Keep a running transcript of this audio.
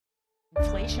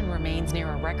Inflation remains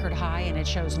near a record high, and it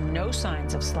shows no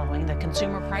signs of slowing. The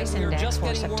consumer price index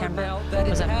for September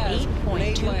was up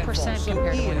 8.2%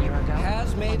 compared to 1 year ago.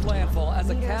 Has made landfall as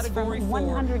a Category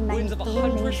 4, winds of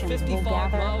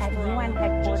 155 miles per hour. UN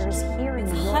headquarters here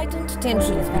in New York. Heightened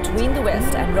tensions between the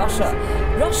West and Russia.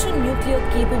 Russian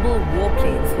nuclear-capable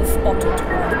warplanes were spotted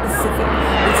over the Pacific,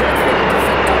 which are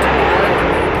intercepted by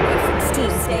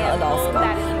F-16s in Alaska,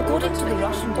 according to the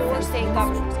Russian Defense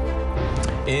Ministry.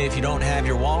 If you don't have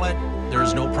your wallet,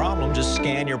 there's no problem. Just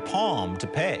scan your palm to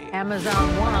pay.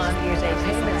 Amazon One is a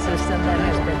payment system that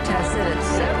has been tested at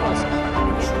several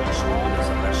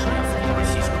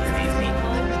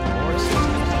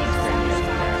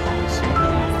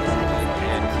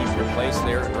and keep your place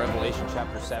there in Revelation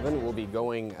chapter 7. We'll be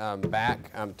going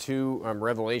back to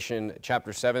Revelation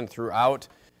chapter 7 throughout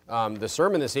the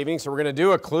sermon this evening. So we're going to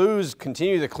do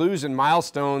continue the Clues and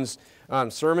Milestones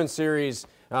sermon series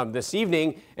this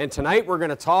evening. And tonight we're going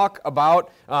to talk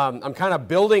about, I'm kind of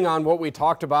building on what we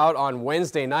talked about on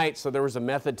Wednesday night. So there was a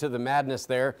method to the madness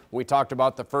there. We talked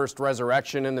about the first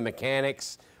resurrection and the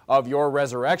mechanics of your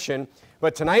resurrection.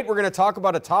 But tonight we're going to talk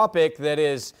about a topic that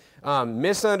is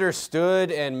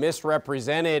misunderstood and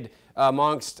misrepresented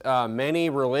amongst many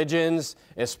religions,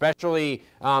 especially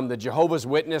the Jehovah's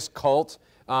Witness cult.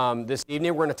 This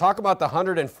evening we're going to talk about the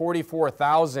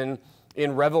 144,000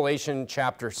 in Revelation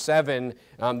chapter 7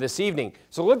 this evening.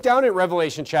 So look down at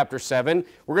Revelation chapter 7.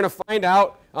 We're going to find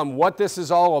out what this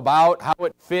is all about, how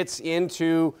it fits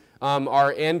into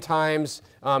our end times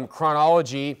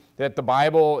chronology that the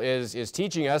Bible is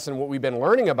teaching us and what we've been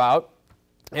learning about.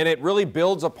 And it really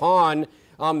builds upon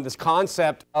this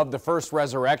concept of the first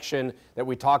resurrection that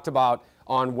we talked about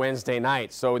on Wednesday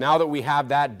night. So now that we have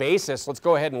that basis, let's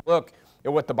go ahead and look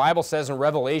at what the Bible says in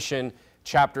Revelation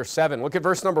chapter 7. Look at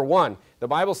verse number 1. The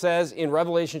Bible says in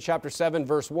Revelation chapter 7,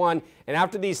 verse 1, "And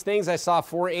after these things I saw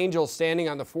 4 angels standing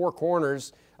on the 4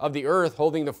 corners of the earth,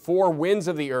 holding the 4 winds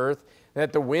of the earth,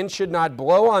 that the wind should not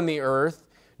blow on the earth,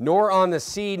 nor on the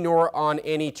sea, nor on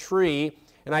any tree.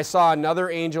 And I saw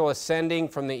another angel ascending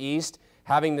from the east,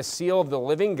 having the seal of the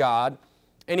living God.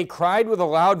 And he cried with a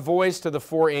loud voice to the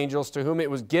 4 angels to whom it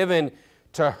was given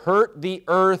to hurt the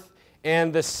earth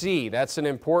and the sea." That's an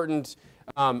important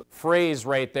phrase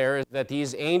right there, is that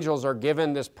these angels are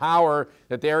given this power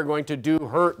that they are going to do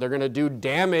hurt. They're going to do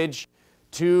damage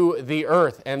to the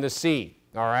earth and the sea.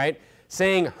 All right?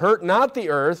 Saying, "Hurt not the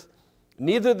earth,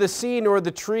 neither the sea nor the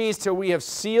trees, till we have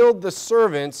sealed the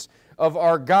servants of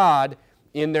our God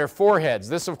in their foreheads."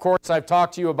 This, of course, I've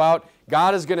talked to you about.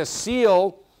 God is going to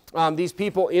seal these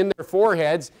people in their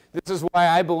foreheads. This is why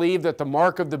I believe that the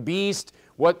mark of the beast,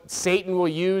 what Satan will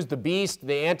use, the beast,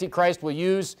 the Antichrist will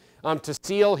use to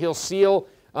seal, he'll seal,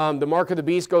 the mark of the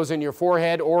beast goes in your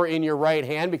forehead or in your right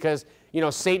hand, because, you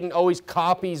know, Satan always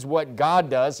copies what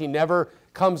God does. He never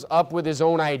comes up with his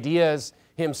own ideas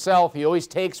himself. He always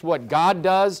takes what God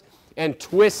does and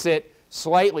twists it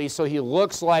slightly so he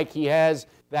looks like he has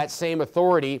that same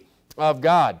authority of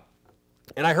God.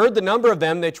 And I heard the number of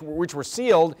them which were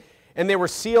sealed, and they were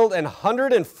sealed in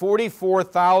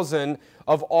 144,000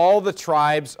 of all the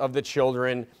tribes of the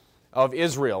children of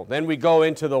Israel. Then we go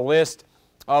into the list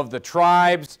of the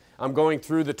tribes. I'm going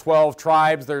through the 12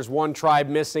 tribes. There's 1 tribe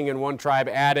missing and 1 tribe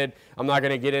added. I'm not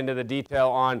going to get into the detail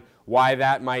on why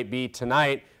that might be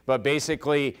tonight, but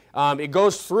basically it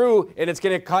goes through and it's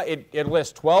going to cut. It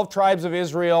lists 12 tribes of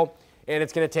Israel, and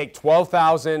it's going to take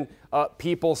 12,000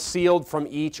 people sealed from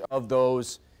each of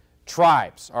those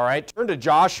tribes. All right, turn to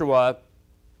Joshua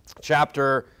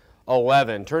chapter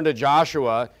 11. Turn to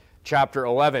Joshua chapter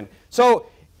 11. So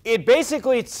it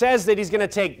basically says that he's going to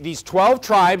take these 12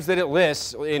 tribes that it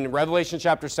lists in Revelation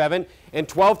chapter 7, and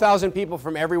 12,000 people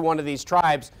from every one of these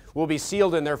tribes will be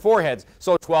sealed in their foreheads.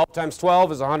 So 12 times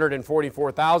 12 is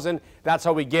 144,000. That's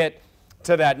how we get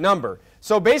to that number.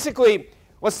 So basically,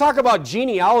 let's talk about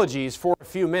genealogies for a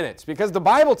few minutes, because the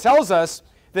Bible tells us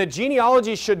that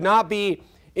genealogies should not be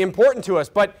important to us,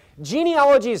 but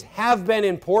genealogies have been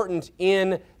important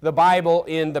in the Bible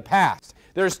in the past.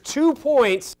 There's 2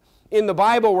 points in the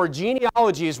Bible where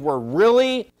genealogies were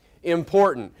really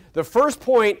important. The first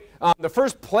point, the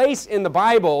first place in the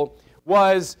Bible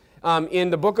was in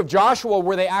the book of Joshua,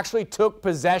 where they actually took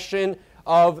possession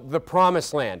of the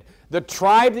promised land. The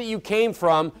tribe that you came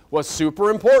from was super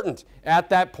important at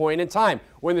that point in time.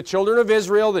 When the children of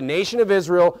Israel, the nation of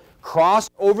Israel,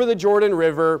 crossed over the Jordan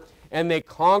River and they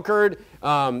conquered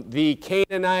the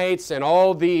Canaanites and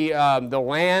all the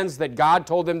lands that God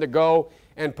told them to go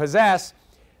and possess,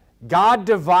 God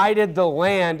divided the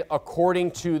land according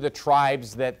to the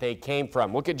tribes that they came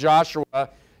from. Look at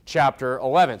Joshua chapter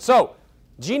 11. So,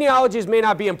 Genealogies may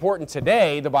not be important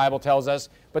today, the Bible tells us,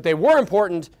 but they were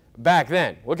important back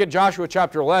then. Look at Joshua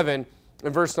chapter 11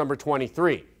 and verse number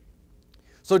 23.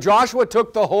 So Joshua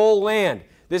took the whole land.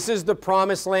 This is the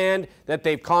promised land that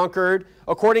they've conquered,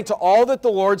 according to all that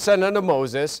the Lord said unto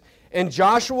Moses, and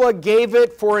Joshua gave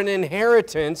it for an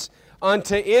inheritance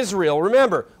unto Israel.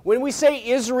 Remember, when we say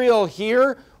Israel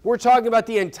here, we're talking about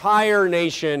the entire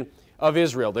nation of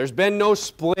Israel. There's been no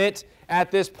split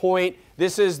at this point.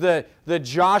 This is the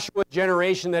Joshua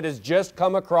generation that has just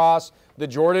come across the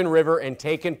Jordan River and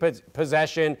taken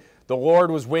possession. The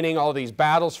Lord was winning all these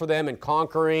battles for them and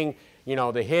conquering,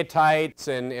 the Hittites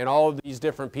and all of these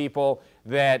different people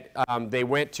that they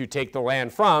went to take the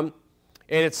land from.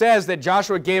 And it says that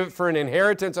Joshua gave it for an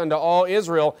inheritance unto all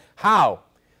Israel. How?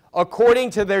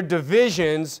 According to their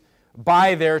divisions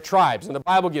by their tribes. And the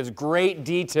Bible gives great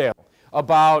detail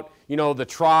about, the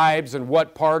tribes and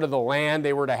what part of the land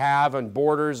they were to have and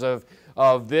borders of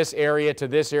this area to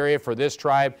this area for this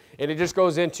tribe. And it just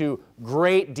goes into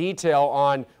great detail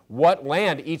on what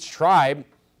land each tribe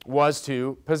was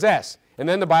to possess. And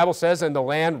then the Bible says, and the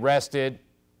land rested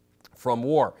from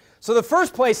war. So the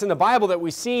first place in the Bible that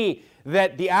we see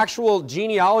that the actual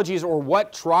genealogies or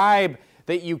what tribe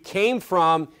that you came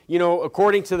from,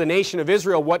 according to the nation of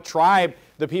Israel, what tribe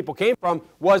the people came from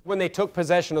was when they took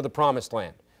possession of the promised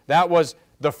land. That was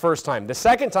the first time. The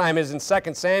second time is in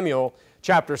 2 Samuel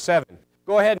chapter 7.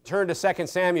 Go ahead and turn to 2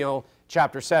 Samuel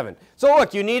chapter 7. So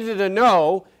look, you needed to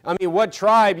know, what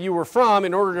tribe you were from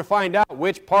in order to find out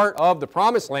which part of the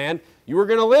promised land you were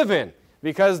going to live in,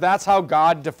 because that's how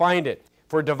God defined it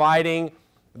for dividing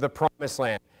the promised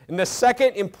land. And the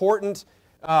second important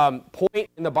point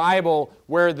in the Bible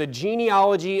where the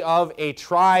genealogy of a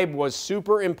tribe was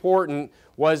super important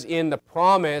was in the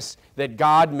promise that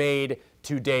God made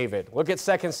to David. Look at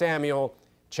 2 Samuel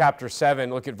chapter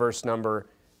 7. Look at verse number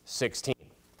 16.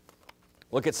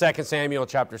 Look at 2 Samuel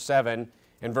chapter 7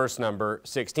 and verse number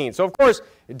 16. So, of course,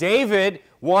 David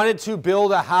wanted to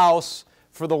build a house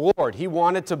for the Lord. He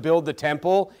wanted to build the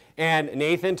temple, and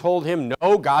Nathan told him,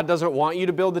 no, God doesn't want you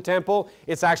to build the temple.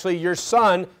 It's actually your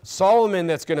son, Solomon,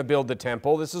 that's going to build the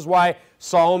temple. This is why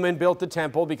Solomon built the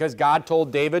temple, because God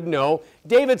told David no.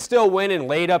 David still went and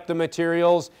laid up the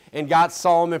materials and got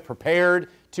Solomon prepared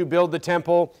to build the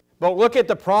temple. But look at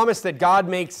the promise that God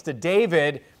makes to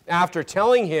David after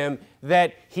telling him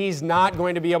that he's not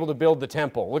going to be able to build the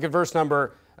temple. Look at verse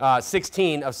number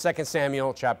 16 of 2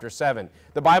 Samuel chapter 7.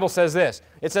 The Bible says this.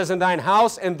 It says, and thine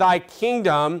house and thy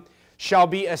kingdom shall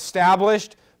be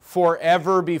established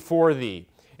forever before thee,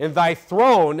 and thy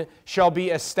throne shall be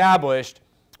established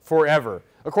forever.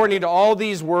 According to all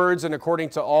these words and according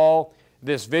to all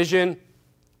this vision,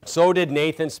 so did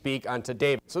Nathan speak unto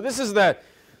David. So this is the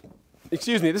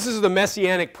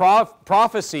messianic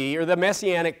prophecy or the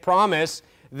messianic promise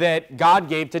that God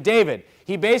gave to David.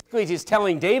 He basically is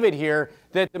telling David here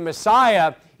that the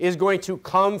Messiah is going to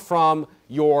come from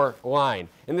your line.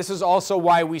 And this is also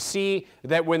why we see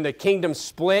that when the kingdom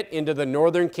split into the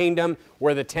northern kingdom,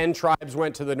 where the 10 tribes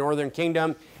went to the northern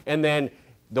kingdom, and then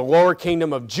the lower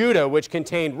kingdom of Judah, which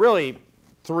contained really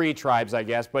 3 tribes, I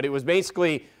guess, but it was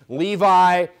basically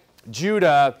Levi,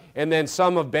 Judah, and then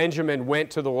some of Benjamin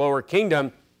went to the lower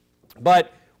kingdom.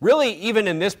 But really, even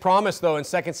in this promise, though, in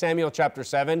 2 Samuel chapter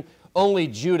 7, only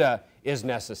Judah is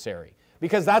necessary.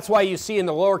 Because that's why you see in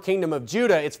the lower kingdom of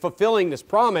Judah, it's fulfilling this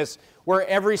promise where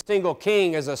every single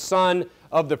king is a son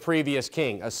of the previous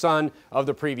king, a son of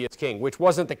the previous king, which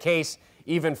wasn't the case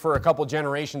even for a couple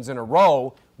generations in a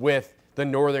row with the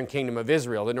northern kingdom of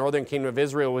Israel. The northern kingdom of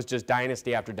Israel was just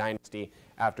dynasty after dynasty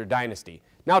after dynasty.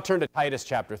 Now turn to Titus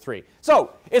chapter 3.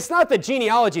 So it's not that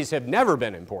genealogies have never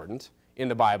been important in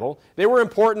the Bible. They were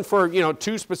important for,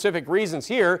 2 specific reasons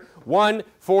here. One,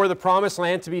 for the promised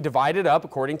land to be divided up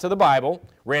according to the Bible,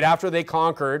 right after they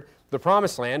conquered the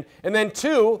promised land. And then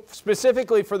 2,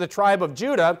 specifically for the tribe of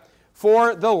Judah,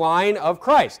 for the line of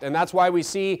Christ. And that's why we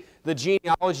see the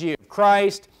genealogy of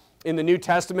Christ in the New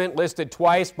Testament listed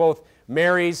twice, both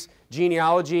Mary's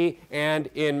genealogy and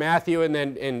in Matthew, and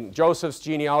then in Joseph's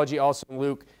genealogy also in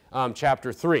Luke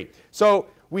chapter 3. So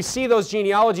we see those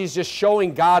genealogies just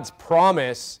showing God's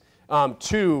promise that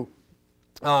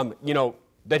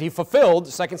he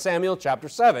fulfilled, 2 Samuel chapter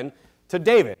 7, to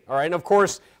David. All right, and of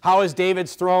course, how is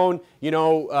David's throne,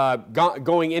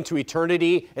 going into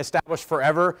eternity, established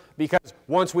forever? Because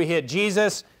once we hit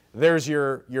Jesus, there's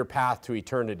your path to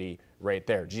eternity right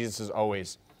there. Jesus is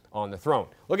always on the throne.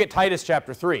 Look at Titus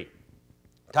chapter 3.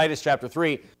 Titus chapter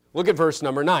 3. Look at verse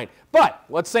number 9. But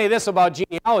let's say this about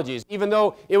genealogies. Even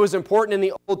though it was important in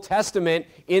the Old Testament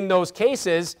in those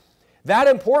cases, that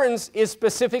importance is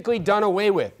specifically done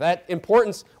away with. That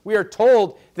importance, we are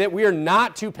told that we are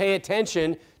not to pay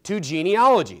attention to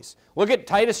genealogies. Look at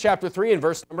Titus chapter 3 and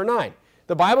verse number 9.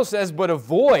 The Bible says, "But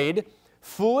avoid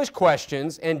foolish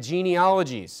questions and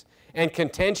genealogies and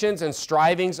contentions and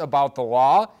strivings about the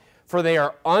law, for they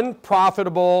are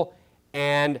unprofitable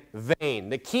and vain."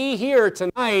 The key here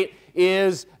tonight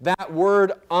is that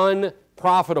word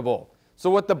unprofitable. So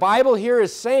what the Bible here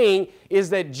is saying is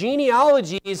that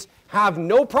genealogies have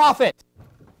no profit.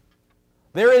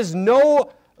 There is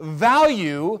no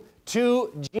value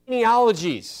to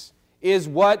genealogies, is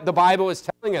what the Bible is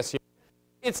telling us here.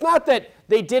 It's not that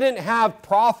they didn't have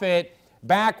profit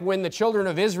back when the children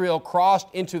of Israel crossed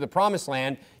into the promised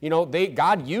land. You know,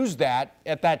 God used that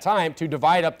at that time to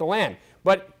divide up the land.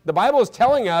 But the Bible is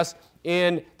telling us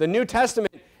in the New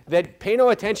Testament that pay no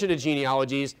attention to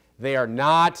genealogies. They are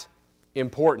not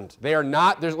important. They are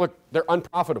not, look, they're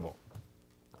unprofitable.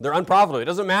 They're unprofitable. It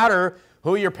doesn't matter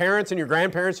who your parents and your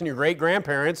grandparents and your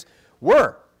great-grandparents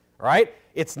were, all right?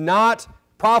 It's not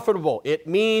profitable. It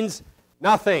means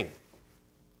nothing.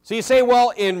 So you say,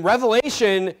 well, in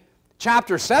Revelation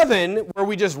chapter 7, where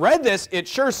we just read this, it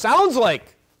sure sounds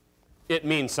like it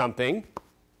means something.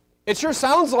 It sure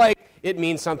sounds like it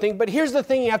means something, but here's the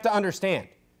thing you have to understand.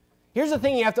 Here's the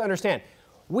thing you have to understand.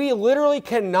 We literally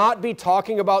cannot be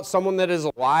talking about someone that is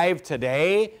alive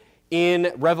today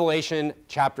in Revelation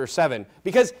chapter 7.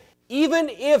 Because even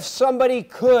if somebody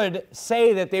could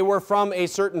say that they were from a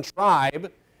certain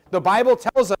tribe, the Bible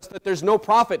tells us that there's no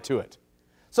profit to it.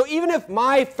 So even if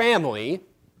my family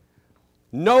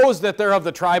knows that they're of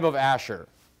the tribe of Asher,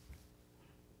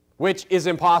 which is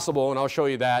impossible, and I'll show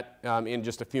you that in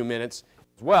just a few minutes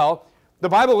as well, the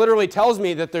Bible literally tells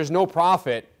me that there's no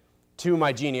profit to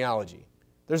my genealogy.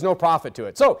 There's no profit to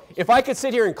it. So if I could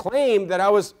sit here and claim that I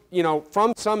was,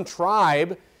 from some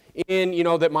tribe in,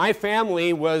 that my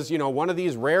family was, one of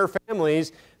these rare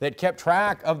families that kept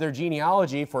track of their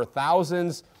genealogy for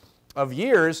thousands of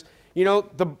years,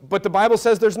 but the Bible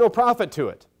says there's no profit to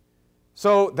it.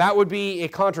 So that would be a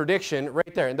contradiction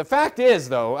right there. And the fact is,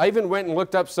 though, I even went and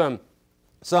looked up some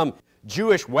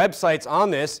Jewish websites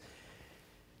on this.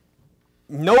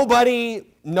 Nobody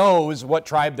knows what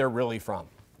tribe they're really from.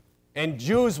 And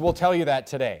Jews will tell you that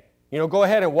today. Go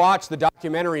ahead and watch the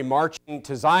documentary Marching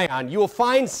to Zion. You will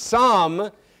find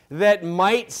some that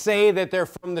might say that they're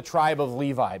from the tribe of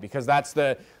Levi, because that's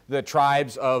the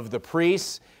tribes of the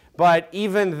priests. But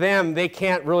even them, they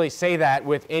can't really say that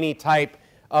with any type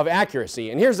of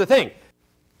accuracy. And here's the thing.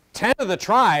 10 of the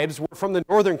tribes were from the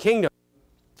northern kingdom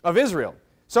of Israel.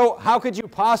 So how could you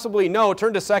possibly know?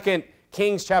 Turn to 2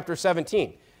 Kings chapter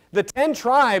 17. The 10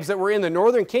 tribes that were in the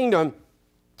northern kingdom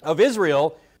of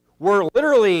Israel were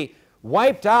literally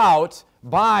wiped out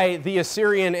by the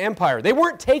Assyrian Empire. They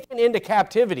weren't taken into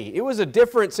captivity. It was a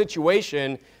different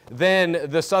situation than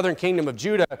the southern kingdom of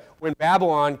Judah when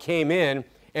Babylon came in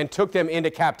and took them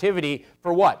into captivity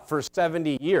for what? For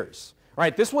 70 years.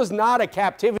 Right? This was not a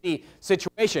captivity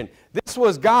situation. This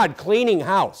was God cleaning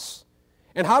house.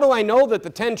 And how do I know that the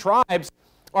 10 tribes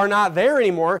are not there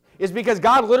anymore? Is because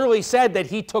God literally said that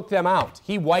He took them out.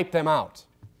 He wiped them out.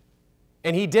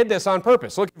 And He did this on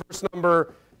purpose. Look at verse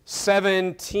number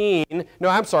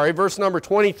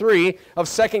 23 of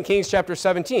 2 Kings chapter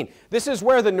 17. This is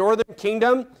where the northern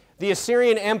kingdom, the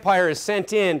Assyrian Empire, is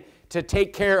sent in to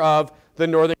take care of the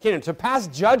northern kingdom, to pass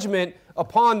judgment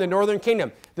upon the northern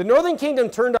kingdom. The northern kingdom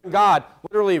turned on God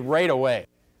literally right away.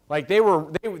 Like they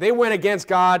went against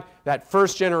God, that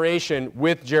first generation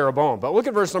with Jeroboam. But look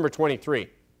at verse number 23.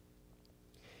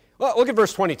 Well, look at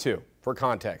verse 22 for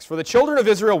context. For the children of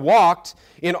Israel walked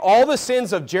in all the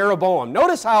sins of Jeroboam.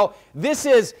 Notice how this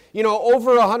is,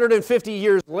 over 150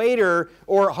 years later,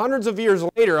 or hundreds of years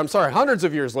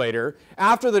later,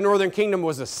 after the northern kingdom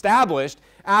was established,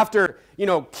 after,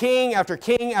 king after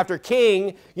king after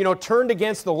king, turned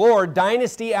against the Lord,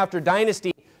 dynasty after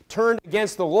dynasty turned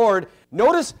against the Lord.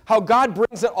 Notice how God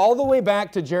brings it all the way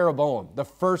back to Jeroboam, the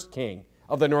first king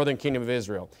of the northern kingdom of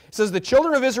Israel. It says, the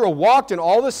children of Israel walked in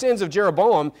all the sins of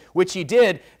Jeroboam, which he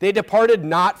did. They departed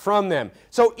not from them.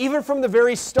 So even from the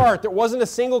very start, there wasn't a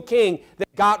single king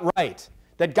that got right,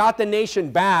 that got the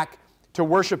nation back to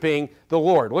worshiping the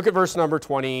Lord. Look at verse number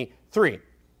 23.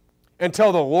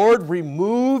 Until the Lord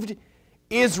removed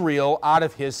Israel out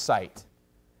of his sight.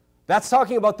 That's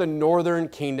talking about the northern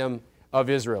kingdom of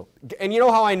Israel. And you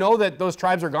know how I know that those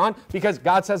tribes are gone? Because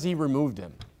God says He removed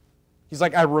them. He's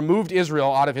like, I removed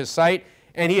Israel out of His sight,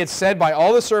 and He had said by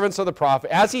all the servants of the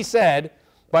prophet, as He said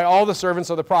by all the servants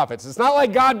of the prophets. It's not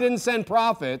like God didn't send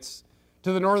prophets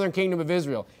to the northern kingdom of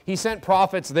Israel. He sent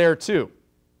prophets there too.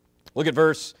 Look at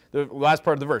the last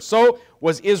part of the verse. So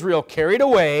was Israel carried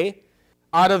away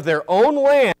out of their own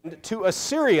land to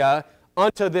Assyria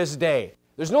unto this day.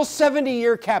 There's no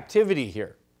 70-year captivity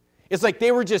here. It's like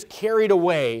they were just carried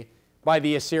away by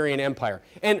the Assyrian Empire.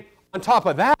 And on top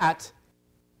of that,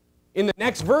 in the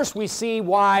next verse, we see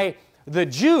why the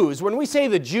Jews, when we say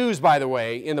the Jews, by the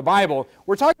way, in the Bible,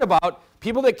 we're talking about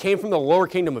people that came from the lower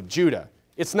kingdom of Judah.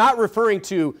 It's not referring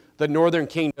to the northern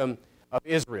kingdom of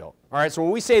Israel. All right, so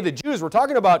when we say the Jews, we're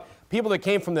talking about people that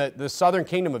came from the southern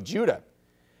kingdom of Judah.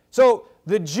 So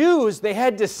the Jews, they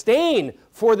had disdain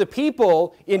for the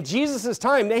people in Jesus'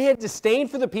 time. They had disdain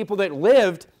for the people that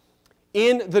lived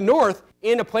in the north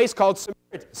in a place called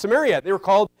Samaria. They were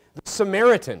called the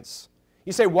Samaritans.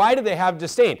 You say, why did they have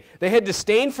disdain? They had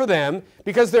disdain for them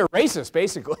because they're racist,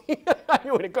 basically. I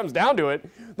mean, when it comes down to it,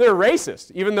 they're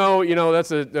racist, even though,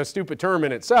 that's a stupid term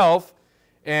in itself.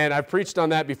 And I've preached on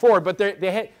that before, but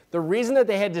the reason that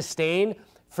they had disdain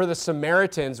for the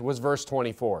Samaritans was verse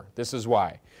 24. This is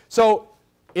why. So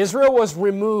Israel was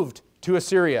removed to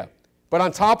Assyria. But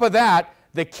on top of that,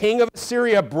 the king of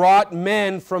Assyria brought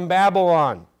men from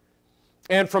Babylon,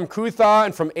 and from Cuthah,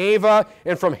 and from Ava,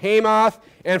 and from Hamath,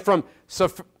 and from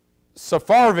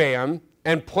Sepharvaim,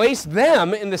 and placed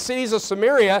them in the cities of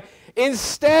Samaria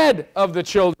instead of the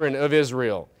children of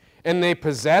Israel. And they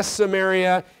possessed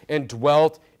Samaria and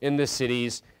dwelt in the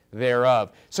cities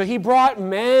thereof. So he brought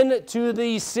men to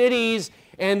these cities,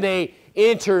 and they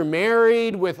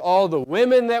intermarried with all the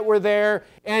women that were there.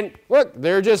 And look,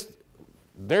 there's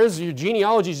your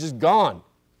genealogy's just gone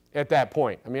at that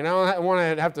point. I mean, I don't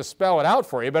want to have to spell it out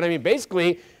for you, but I mean,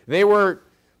 basically, they were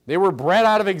bred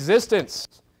out of existence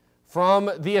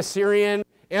from the Assyrian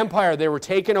Empire. They were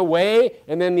taken away,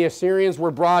 and then the Assyrians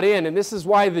were brought in. And this is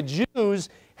why the Jews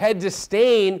had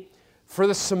disdain for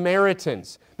the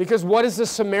Samaritans. Because what is the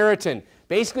Samaritan?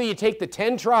 Basically, you take the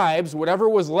 10 tribes, whatever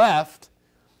was left,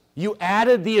 you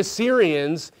added the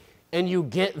Assyrians, and you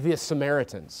get the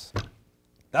Samaritans.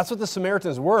 That's what the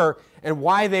Samaritans were, and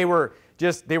why they were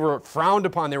frowned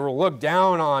upon. They were looked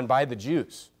down on by the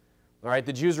Jews. All right,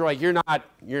 the Jews were like, you're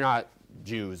not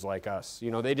Jews like us.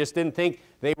 They just didn't think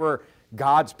they were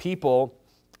God's people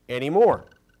anymore.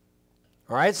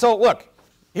 All right, so look,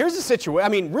 here's the situation. I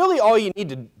mean, really all you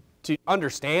need to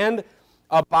understand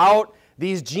about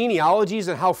these genealogies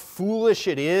and how foolish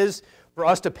it is for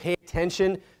us to pay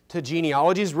attention to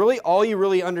genealogies, really all you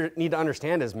really need to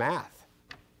understand is math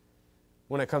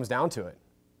when it comes down to it.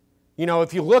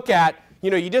 If you look at,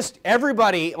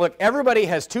 everybody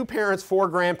has 2 parents, 4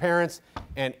 grandparents,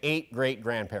 and 8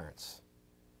 great-grandparents.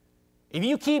 If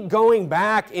you keep going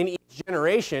back in each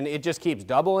generation, it just keeps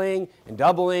doubling and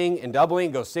doubling and doubling.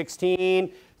 It goes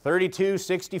 16, 32,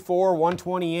 64,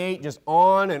 128, just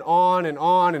on and on and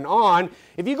on and on.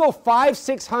 If you go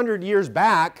 500-600 years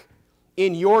back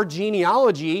in your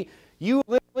genealogy, you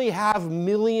literally have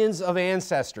millions of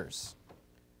ancestors.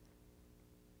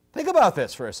 Think about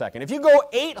this for a second. If you go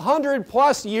 800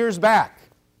 plus years back,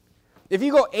 if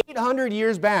you go 800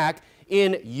 years back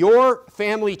in your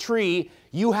family tree,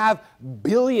 you have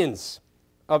billions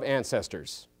of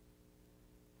ancestors.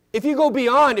 If you go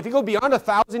beyond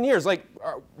 1,000 years, like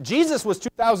Jesus was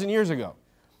 2,000 years ago.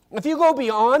 If you go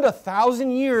beyond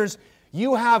 1,000 years,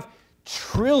 you have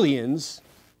trillions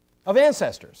of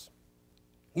ancestors.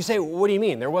 You say, what do you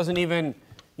mean? There wasn't even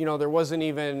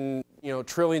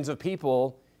trillions of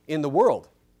people in the world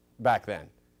back then.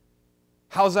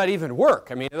 How does that even work?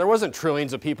 I mean, there wasn't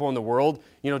trillions of people in the world,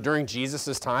 during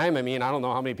Jesus' time. I mean, I don't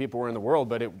know how many people were in the world,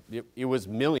 but it was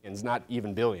millions, not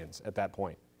even billions at that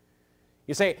point.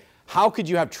 You say, how could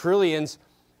you have trillions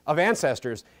of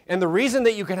ancestors? And the reason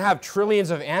that you can have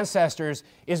trillions of ancestors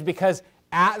is because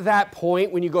at that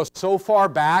point, when you go so far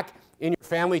back in your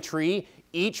family tree,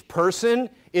 each person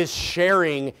is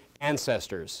sharing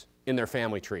ancestors in their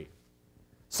family tree.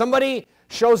 Somebody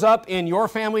shows up in your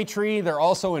family tree, they're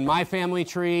also in my family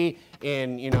tree,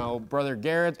 in, Brother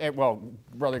Garrett. Well,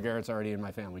 Brother Garrett's already in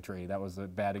my family tree. That was a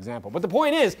bad example. But the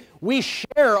point is, we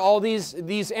share all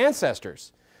these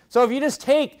ancestors. So if you just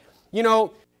take,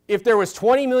 if there was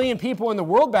 20 million people in the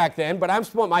world back then, but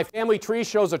my family tree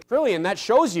shows 1 trillion, that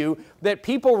shows you that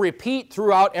people repeat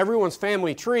throughout everyone's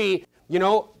family tree,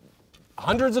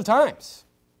 hundreds of times.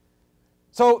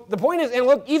 So the point is, and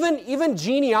look, even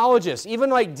genealogists, even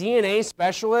like DNA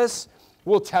specialists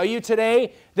will tell you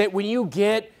today that when you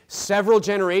get several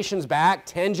generations back,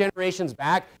 10 generations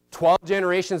back, 12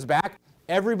 generations back,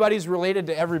 everybody's related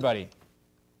to everybody.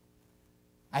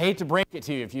 I hate to break it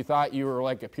to you if you thought you were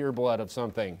like a pureblood of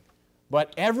something,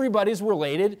 but everybody's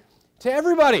related to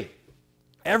everybody.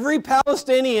 Every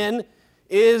Palestinian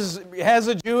has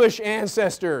a Jewish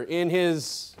ancestor in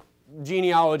his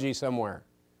genealogy somewhere.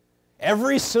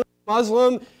 Every Sunni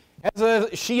Muslim has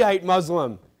a Shiite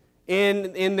Muslim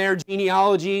in their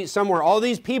genealogy somewhere. All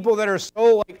these people that are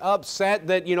so like upset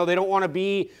that, you know, they don't want to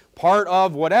be part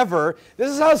of whatever. This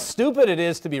is how stupid it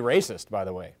is to be racist, by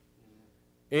the way.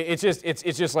 It's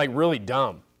just like really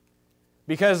dumb.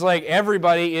 Because like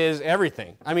everybody is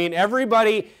everything. I mean,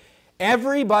 everybody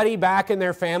back in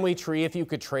their family tree, if you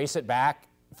could trace it back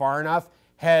far enough,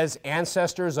 has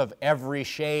ancestors of every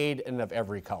shade and of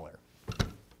every color.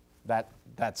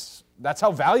 That's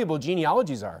how valuable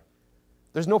genealogies are.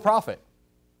 There's no profit.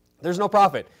 There's no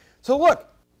profit. So look,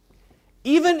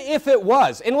 even if it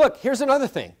was, and look, here's another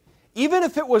thing. Even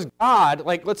if it was God,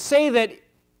 like let's say that,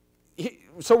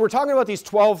 so we're talking about these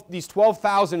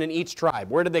 12,000 in each tribe.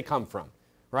 Where did they come from,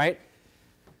 right?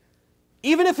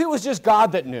 Even if it was just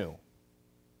God that knew,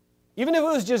 even if it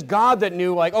was just God that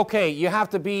knew, like, okay, they have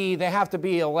to be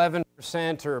 11%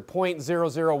 or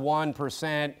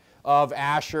 0.001% of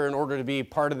Asher in order to be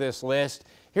part of this list.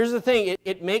 Here's the thing,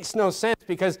 it makes no sense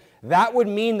because that would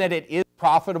mean that it is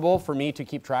profitable for me to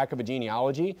keep track of a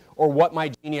genealogy or what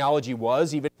my genealogy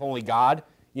was, even if only God,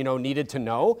 you know, needed to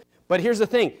know. But here's the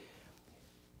thing.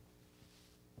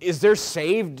 Is there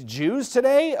saved Jews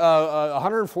today?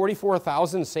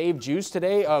 144,000 saved Jews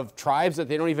today of tribes that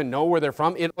they don't even know where they're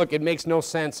from? Look, it makes no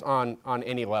sense on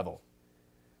any level.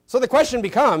 So the question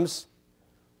becomes,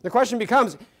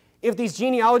 if these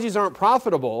genealogies aren't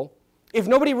profitable, if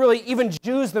nobody really, even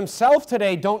Jews themselves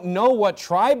today, don't know what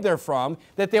tribe they're from,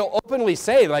 that they'll openly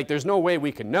say, like, there's no way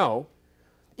we can know,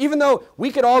 even though we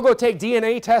could all go take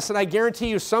DNA tests and I guarantee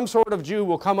you some sort of Jew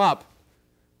will come up.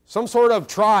 Some sort of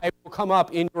tribe will come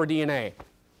up in your DNA.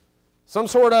 Some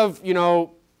sort of, you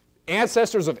know,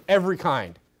 ancestors of every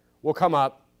kind will come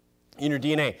up in your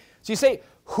DNA. So you say,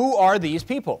 who are these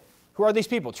people? Who are these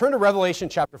people? Turn to Revelation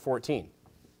chapter 14.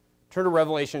 Turn to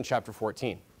Revelation chapter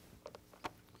 14.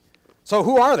 So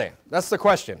who are they? That's the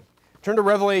question. Turn to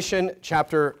Revelation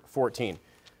chapter 14.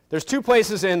 There's two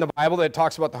places in the Bible that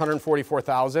talks about the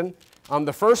 144,000.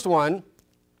 The first one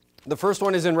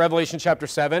is in Revelation chapter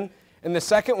 7. And the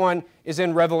second one is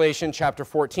in Revelation chapter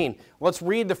 14. Let's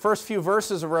read the first few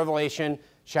verses of Revelation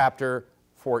chapter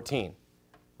 14.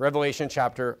 Revelation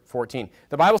chapter 14.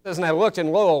 The Bible says, "And I looked,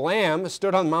 and lo, a lamb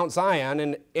stood on Mount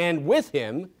Zion, and with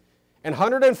him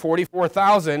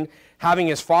 144,000, having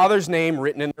his Father's name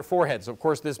written in their foreheads." Of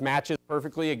course, this matches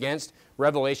perfectly against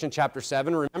Revelation chapter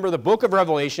 7. Remember, the book of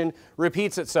Revelation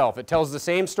repeats itself. It tells the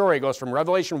same story. It goes from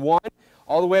Revelation 1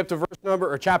 all the way up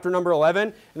to chapter number 11,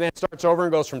 and then it starts over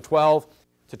and goes from 12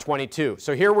 to 22.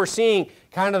 So here we're seeing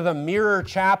kind of the mirror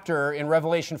chapter in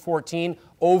Revelation 14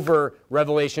 over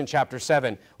Revelation chapter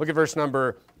 7. Look at verse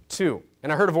number 2.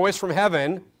 "And I heard a voice from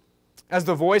heaven, as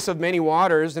the voice of many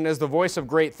waters, and as the voice of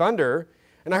great thunder.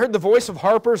 And I heard the voice of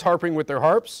harpers harping with their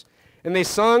harps, and they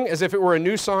sung as if it were a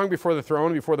new song before the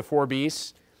throne, before the four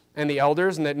beasts and the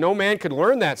elders, and that no man could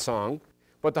learn that song,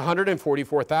 but the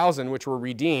 144,000 which were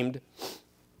redeemed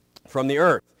from the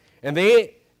earth. And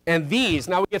these,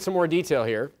 now we get some more detail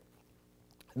here.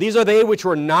 These are they which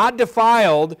were not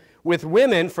defiled with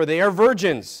women, for they are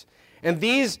virgins. And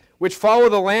these which follow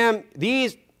the Lamb,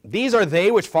 these are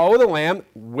they which follow the Lamb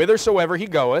whithersoever he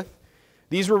goeth.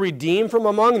 These were redeemed from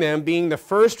among them, being the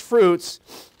first fruits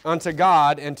unto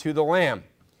God and to the Lamb.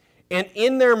 And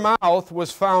in their mouth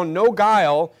was found no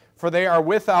guile, for they are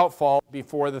without fault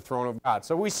before the throne of God."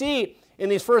 So we see in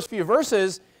these first few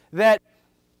verses that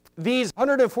these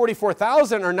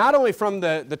 144,000 are not only from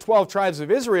the 12 tribes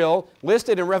of Israel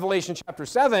listed in Revelation chapter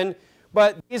 7,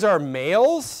 but these are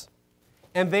males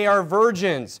and they are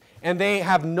virgins and they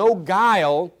have no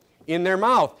guile in their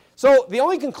mouth. So the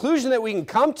only conclusion that we can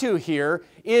come to here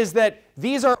is that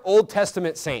these are Old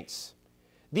Testament saints.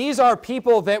 These are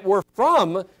people that were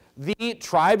from the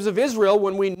tribes of Israel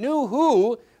when we knew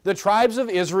who the tribes of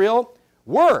Israel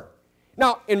were.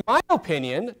 Now, in my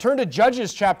opinion, turn to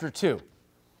Judges chapter 2.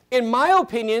 In my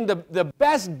opinion, the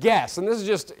best guess, and this is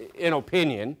just an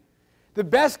opinion, the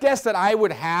best guess that I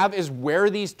would have is where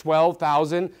these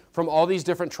 12,000 from all these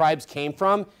different tribes came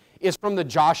from is from the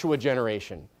Joshua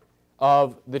generation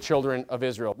of the children of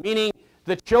Israel. Meaning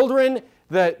the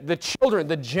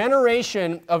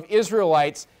generation of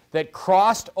Israelites that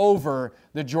crossed over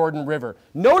the Jordan River.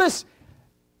 Notice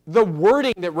the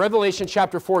wording that Revelation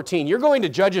chapter 14, you're going to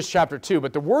Judges chapter 2,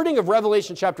 but the wording of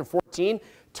Revelation chapter 14,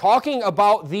 talking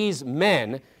about these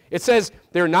men, it says,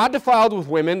 "They're not defiled with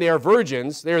women, they are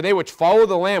virgins, they are they which follow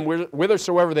the Lamb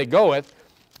whithersoever they goeth."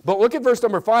 But look at verse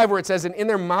number 5 where it says, "And in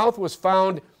their mouth was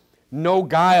found no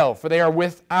guile, for they are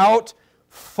without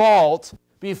fault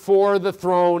before the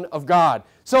throne of God."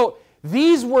 So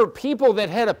These were people that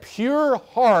had a pure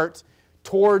heart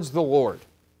towards the Lord.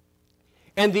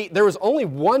 And there was only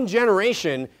one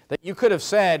generation that you could have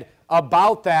said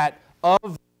about that of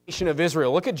the nation of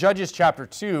Israel. Look at Judges chapter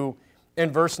 2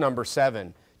 and verse number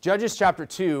 7. Judges chapter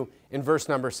 2 and verse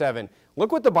number 7.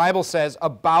 Look what the Bible says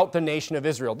about the nation of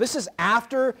Israel. This is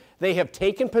after they have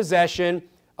taken possession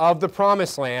of the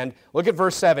promised land. Look at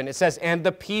verse 7. It says, and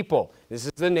the people, this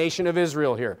is the nation of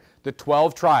Israel here, the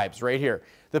 12 tribes right here.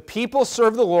 The people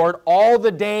serve the Lord all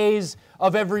the days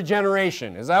of every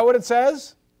generation. Is that what it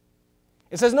says?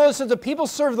 It says, no, it says the people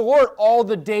serve the Lord all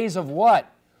the days of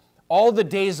what? All the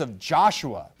days of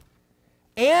Joshua.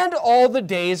 And all the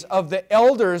days of the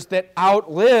elders that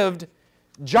outlived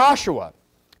Joshua,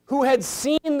 who had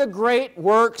seen the great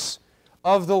works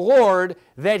of the Lord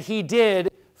that he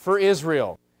did for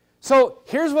Israel. So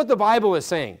here's what the Bible is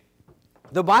saying.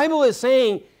 The Bible is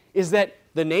saying is that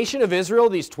the nation of Israel,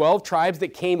 these 12 tribes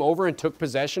that came over and took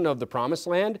possession of the promised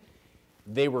land,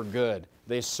 they were good.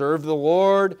 They served the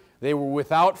Lord. They were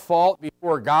without fault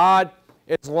before God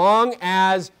as long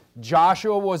as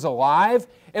Joshua was alive.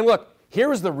 And look,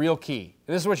 here is the real key.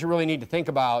 And this is what you really need to think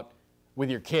about with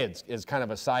your kids, is kind of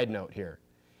a side note here,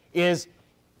 is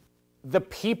the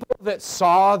people that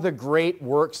saw the great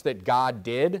works that God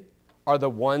did are the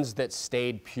ones that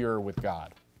stayed pure with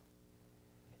God.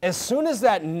 As soon as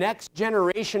that next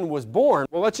generation was born,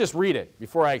 well, let's just read it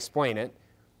before I explain it.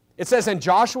 It says, and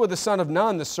Joshua the son of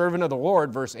Nun, the servant of the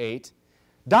Lord, verse 8,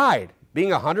 died, being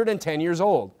 110 years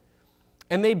old.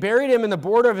 And they buried him in the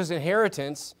border of his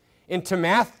inheritance in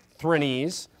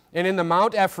Tamathranes and in the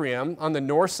Mount Ephraim on the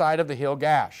north side of the hill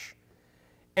Gash.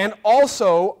 And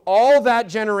also all that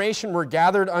generation were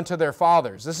gathered unto their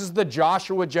fathers. This is the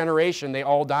Joshua generation. They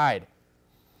all died.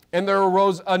 And there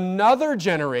arose another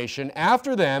generation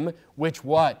after them, which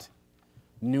what?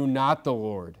 Knew not the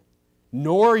Lord,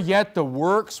 nor yet the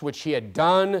works which he had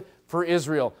done for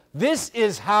Israel. This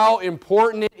is how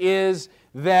important it is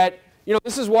that,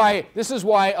 this is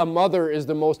why a mother is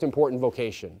the most important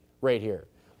vocation right here.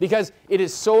 Because it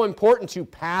is so important to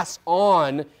pass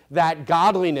on that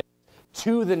godliness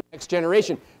to the next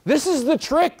generation. This is the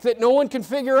trick that no one can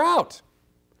figure out.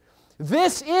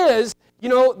 This is,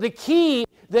 the key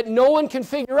that no one can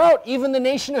figure out. Even the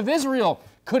nation of Israel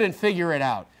couldn't figure it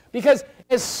out. Because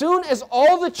as soon as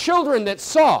all the children that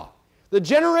saw, the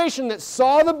generation that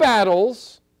saw the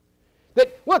battles,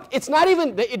 it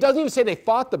doesn't even say they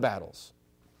fought the battles.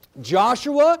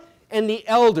 Joshua and the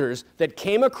elders that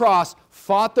came across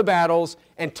fought the battles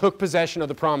and took possession of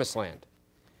the promised land.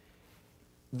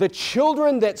 The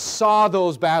children that saw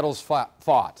those battles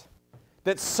fought,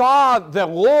 that saw the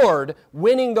Lord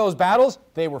winning those battles,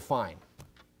 they were fine.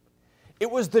 It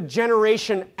was the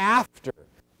generation after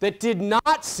that did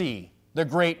not see the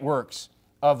great works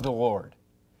of the Lord,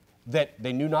 that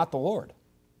they knew not the Lord.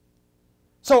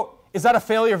 So, is that a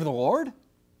failure of the Lord?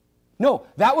 No,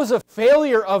 that was a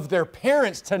failure of their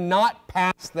parents to not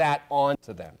pass that on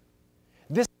to them.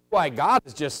 This is why God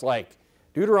is just like,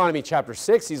 Deuteronomy chapter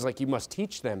 6, he's like, you must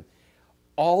teach them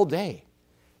all day,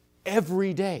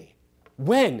 every day.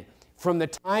 When? From the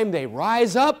time they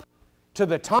rise up to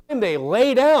the time they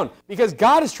lay down. Because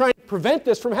God is trying to prevent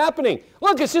this from happening.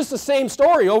 Look, it's just the same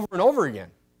story over and over again.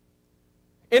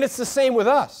 And it's the same with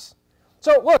us.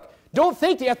 So look, don't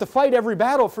think that you have to fight every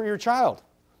battle for your child.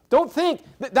 Don't think,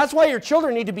 that's why your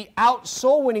children need to be out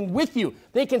soul winning with you.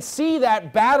 They can see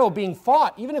that battle being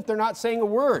fought, even if they're not saying a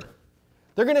word.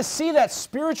 They're going to see that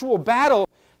spiritual battle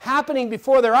happening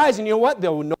before their eyes, and you know what?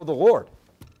 They'll know the Lord.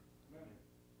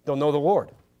 They'll know the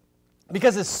Lord.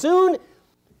 Because as soon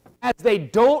as they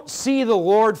don't see the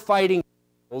Lord fighting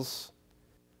battles,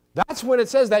 that's when it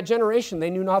says that generation, they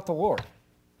knew not the Lord.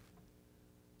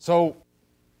 So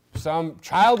some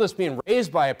child that's being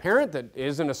raised by a parent that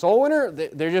isn't a soul winner,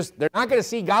 they're not going to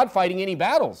see God fighting any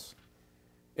battles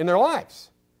in their lives.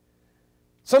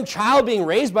 Some child being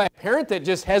raised by a parent that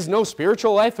just has no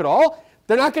spiritual life at all,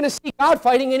 they're not going to see God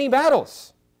fighting any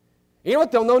battles. You know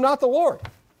what? They'll know not the Lord.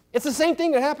 It's the same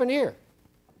thing that happened here.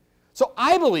 So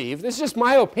I believe, this is just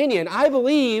my opinion, I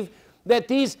believe that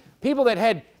these people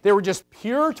they were just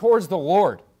pure towards the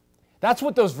Lord. That's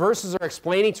what those verses are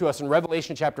explaining to us in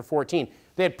Revelation chapter 14.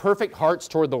 They had perfect hearts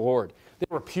toward the Lord. They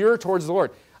were pure towards the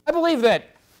Lord. I believe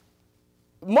that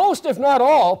most, if not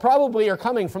all, probably are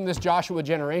coming from this Joshua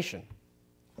generation.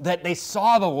 That they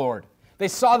saw the Lord. They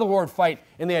saw the Lord fight,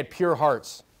 and they had pure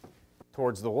hearts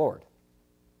towards the Lord.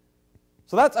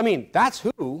 So that's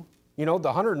who, the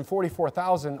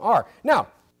 144,000 are. Now,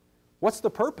 what's the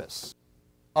purpose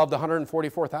of the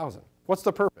 144,000? What's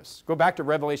the purpose? Go back to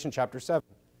Revelation chapter 7.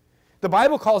 The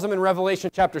Bible calls them in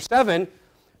Revelation chapter 7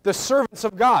 the servants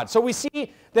of God. So we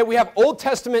see that we have Old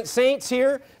Testament saints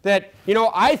here that,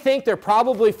 I think they're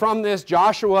probably from this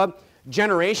Joshua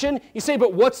generation. You say,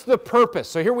 but what's the purpose?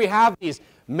 So here we have these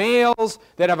males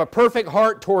that have a perfect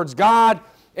heart towards God.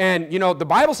 And, the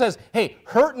Bible says, hey,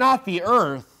 hurt not the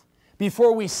earth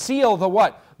before we seal the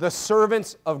what? The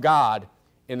servants of God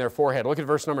in their forehead. Look at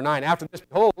verse number 9. After this,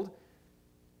 behold,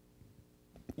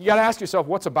 you got to ask yourself,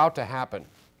 what's about to happen?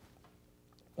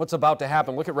 What's about to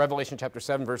happen? Look at Revelation chapter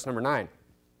 7, verse number 9.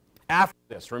 After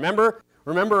this, remember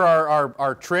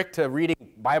our trick to reading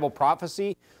Bible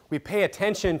prophecy? We pay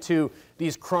attention to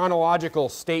these chronological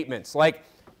statements, like,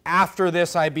 after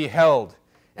this I beheld,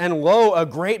 and lo, a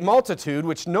great multitude,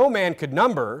 which no man could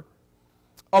number,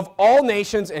 of all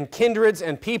nations and kindreds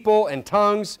and people and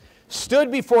tongues,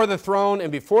 stood before the throne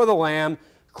and before the Lamb,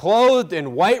 clothed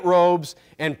in white robes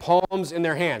and palms in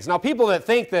their hands. Now, people that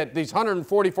think that these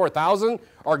 144,000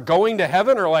 are going to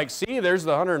heaven are like, see, there's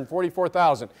the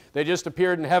 144,000. They just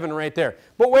appeared in heaven right there.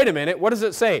 But wait a minute, what does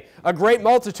it say? A great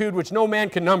multitude which no man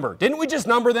can number. Didn't we just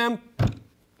number them?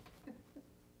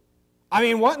 I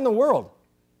mean, what in the world?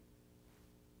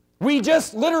 We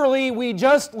just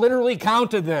literally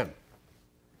counted them.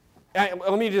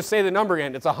 Let me just say the number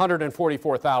again. It's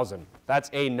 144,000. That's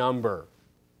a number.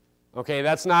 Okay,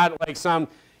 that's not like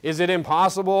is it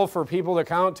impossible for people to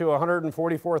count to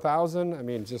 144,000? I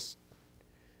mean, just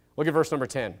look at verse number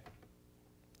 10.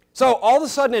 So all of a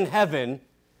sudden in heaven,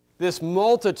 this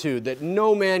multitude that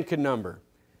no man could number,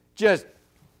 just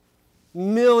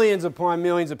millions upon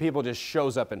millions of people just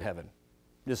shows up in heaven,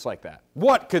 just like that.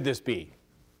 What could this be?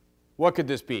 What could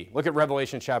this be? Look at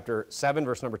Revelation chapter 7,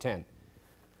 verse number 10.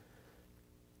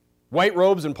 White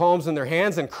robes and palms in their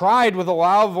hands, and cried with a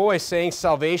loud voice, saying,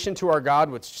 Salvation to our God,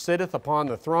 which sitteth upon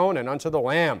the throne, and unto the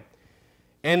Lamb.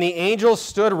 And the angels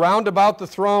stood round about the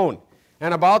throne,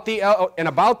 and about the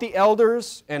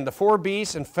elders, and the four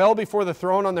beasts, and fell before the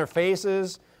throne on their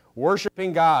faces,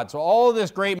 worshiping God. So all of this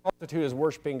great multitude is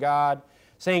worshiping God,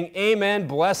 saying, Amen,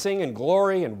 blessing and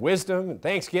glory and wisdom and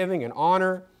thanksgiving and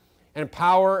honor and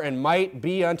power and might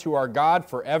be unto our God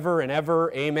forever and ever.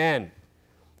 Amen.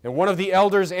 And one of the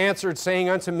elders answered, saying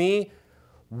unto me,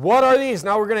 What are these?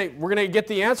 Now we're gonna get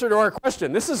the answer to our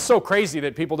question. This is so crazy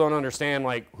that people don't understand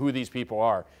like who these people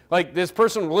are. Like this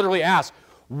person literally asked,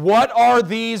 What are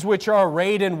these which are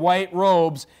arrayed in white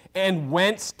robes, and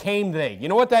whence came they? You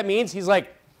know what that means? He's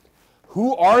like,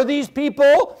 who are these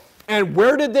people, and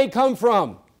where did they come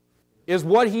from? Is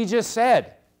what he just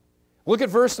said. Look at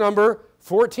verse number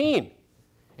 14.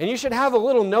 And you should have a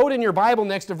little note in your Bible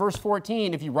next to verse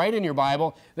 14, if you write in your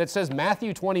Bible, that says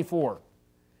Matthew 24.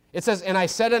 It says, And I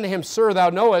said unto him, Sir, thou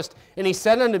knowest. And he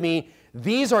said unto me,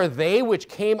 These are they which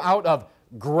came out of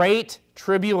great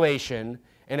tribulation,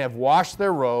 and have washed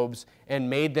their robes, and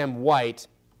made them white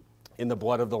in the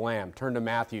blood of the Lamb. Turn to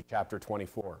Matthew chapter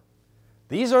 24.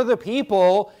 These are the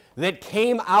people that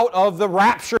came out of the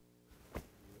rapture.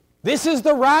 This is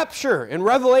the rapture in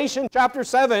Revelation chapter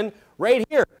 7, right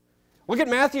here. Look at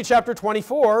Matthew chapter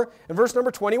 24 and verse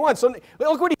number 21. So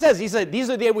look what he says. He said, These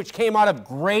are they which came out of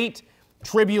great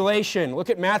tribulation. Look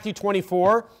at Matthew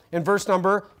 24 and verse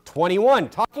number 21,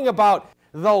 talking about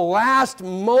the last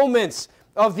moments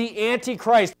of the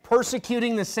Antichrist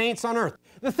persecuting the saints on earth.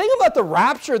 The thing about the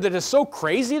rapture that is so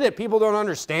crazy that people don't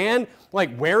understand,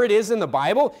 like where it is in the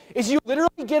Bible, is you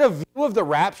literally get a view of the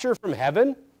rapture from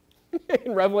heaven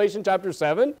in Revelation chapter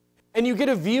 7, and you get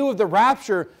a view of the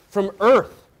rapture from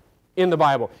earth in the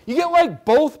Bible. You get like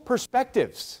both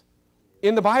perspectives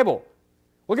in the Bible.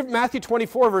 Look at Matthew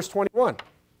 24, verse 21.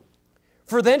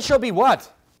 For then shall be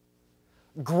what?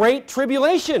 Great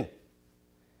tribulation,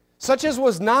 such as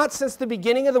was not since the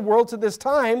beginning of the world to this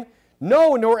time,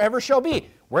 no, nor ever shall be.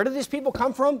 Where did these people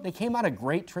come from? They came out of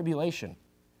great tribulation.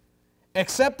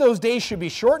 Except those days should be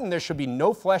shortened, there should be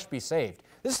no flesh be saved.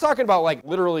 This is talking about like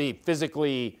literally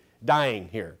physically dying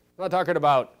here. I'm not talking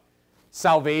about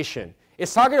salvation.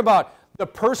 It's talking about the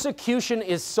persecution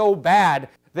is so bad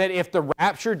that if the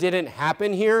rapture didn't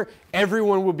happen here,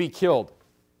 everyone would be killed.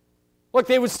 Look,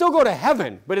 they would still go to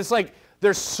heaven, but it's like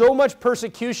there's so much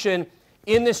persecution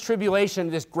in this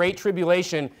tribulation, this great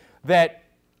tribulation, that,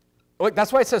 look,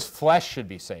 that's why it says flesh should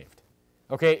be saved.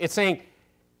 Okay, it's saying,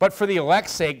 but for the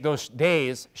elect's sake, those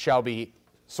days shall be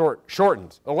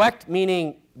shortened. Elect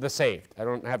meaning the saved. I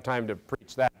don't have time to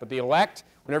preach that, but the elect,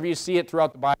 whenever you see it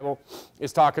throughout the Bible,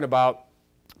 is talking about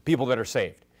people that are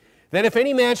saved. Then if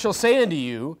any man shall say unto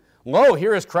you, Lo,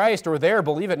 here is Christ, or there,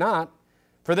 believe it not.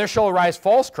 For there shall arise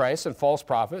false Christs and false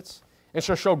prophets, and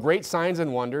shall show great signs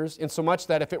and wonders, insomuch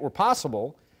that if it were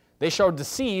possible, they shall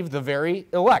deceive the very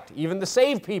elect, even the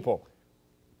saved people.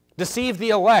 deceive the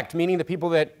elect, meaning the people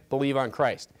that believe on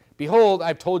Christ. Behold,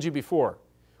 I've told you before.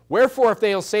 Wherefore, if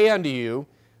they'll say unto you,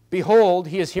 behold,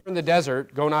 he is here in the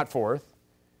desert, go not forth.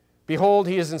 Behold,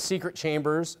 he is in secret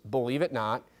chambers, believe it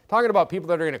not. Talking about people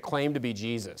that are going to claim to be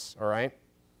Jesus, all right?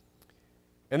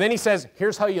 And then he says,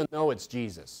 here's how you'll know it's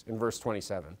Jesus in verse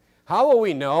 27. How will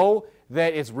we know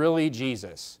that it's really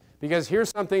Jesus? Because here's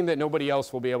something that nobody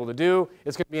else will be able to do.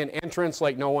 It's going to be an entrance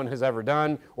like no one has ever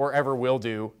done or ever will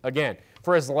do again.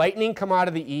 For as lightning come out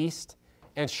of the east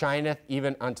and shineth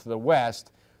even unto the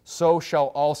west, so shall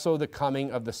also the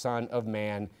coming of the Son of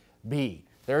Man be.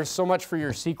 There's so much for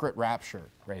your secret rapture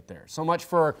right there. So much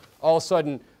for all of a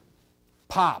sudden,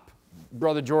 pop,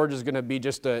 Brother George is going to be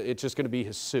it's just going to be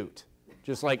his suit,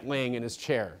 just like laying in his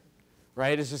chair,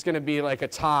 right? It's just going to be like a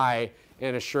tie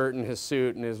and a shirt and his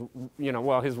suit and his,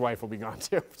 his wife will be gone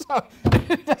too. So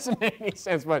it doesn't make any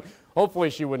sense, but hopefully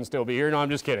she wouldn't still be here. No, I'm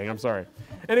just kidding. I'm sorry.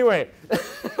 Anyway.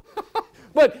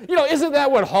 But, isn't that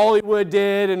what Hollywood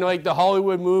did? And like the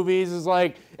Hollywood movies is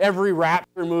like every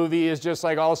rapture movie is just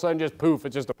like all of a sudden just poof,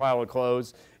 it's just a pile of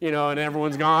clothes, and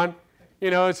everyone's gone.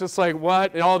 It's just like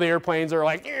what? And all the airplanes are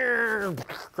like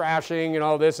crashing and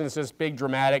all this, and it's this big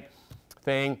dramatic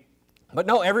thing. But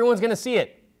no, everyone's going to see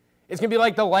it. It's going to be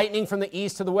like the lightning from the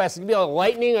east to the west. It's going to be like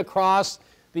lightning across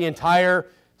the entire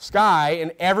sky,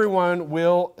 and everyone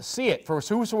will see it. For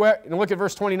whosoever, and look at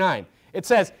verse 29. It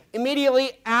says,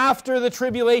 immediately after the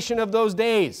tribulation of those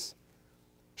days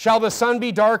shall the sun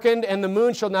be darkened, and the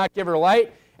moon shall not give her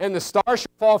light, and the stars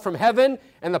shall fall from heaven,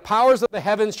 and the powers of the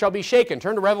heavens shall be shaken.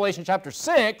 Turn to Revelation chapter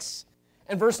 6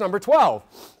 and verse number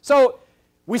 12. So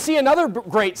we see another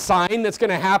great sign that's going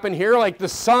to happen here, like the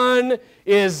sun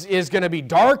is going to be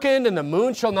darkened, and the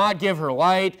moon shall not give her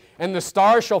light, and the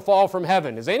stars shall fall from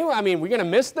heaven. Is anyone, we're going to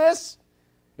miss this?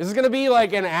 Is this going to be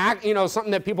like an act,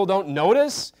 something that people don't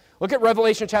notice? Look at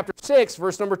Revelation chapter 6,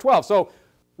 verse number 12. So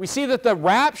we see that the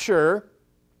rapture,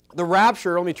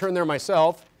 let me turn there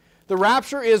myself. The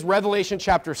rapture is Revelation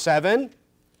chapter 7.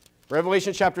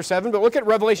 Revelation chapter 7. But look at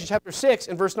Revelation chapter 6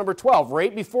 and verse number 12.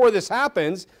 Right before this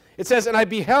happens, it says, and I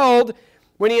beheld,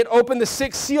 when he had opened the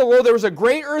sixth seal, lo, there was a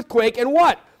great earthquake, and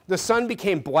what? The sun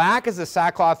became black as the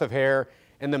sackcloth of hair,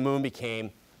 and the moon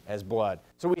became as blood.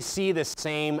 So we see the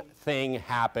same thing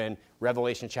happen,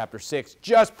 Revelation chapter 6,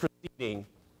 just preceding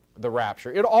the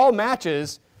rapture. It all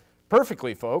matches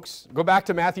perfectly, folks. Go back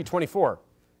to Matthew 24.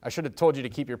 I should have told you to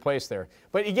keep your place there.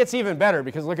 But it gets even better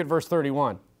because look at verse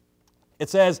 31. It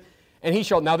says, and he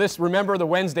shall, now this, remember the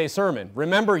Wednesday sermon.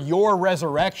 Remember your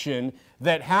resurrection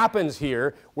that happens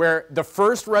here where the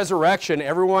first resurrection,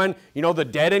 everyone, the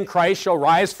dead in Christ shall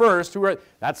rise first.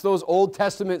 That's those Old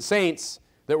Testament saints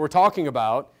that we're talking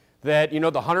about, that, the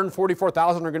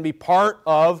 144,000 are going to be part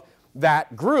of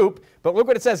that group. But look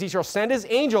what it says. He shall send his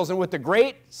angels, and with the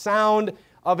great sound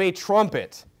of a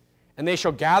trumpet, and they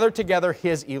shall gather together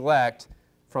his elect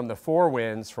from the four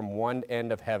winds, from one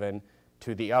end of heaven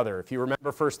to the other. If you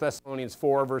remember 1 Thessalonians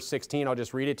 4, verse 16, I'll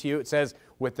just read it to you. It says,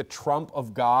 with the trump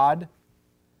of God.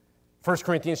 1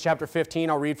 Corinthians chapter 15,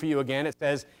 I'll read for you again. It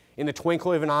says, in the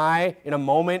twinkling of an eye, in a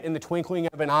moment, in the twinkling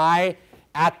of an eye,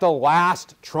 at the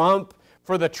last trump,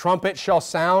 for the trumpet shall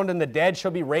sound, and the dead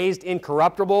shall be raised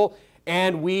incorruptible,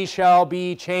 and we shall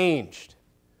be changed.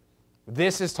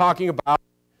 This is talking about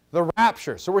the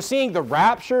rapture. So we're seeing the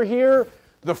rapture here,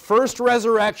 the first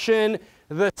resurrection,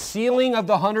 the sealing of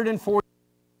the 140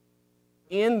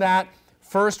 in that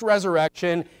first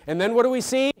resurrection, and then what do we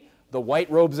see? The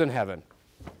white robes in heaven.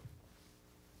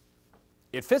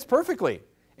 It fits perfectly,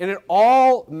 and it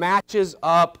all matches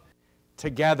up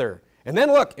together. And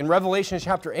then look, in Revelation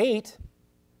chapter 8,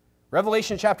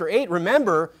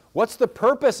 remember, what's the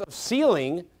purpose of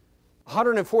sealing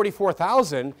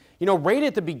 144,000? Right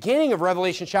at the beginning of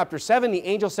Revelation chapter 7, the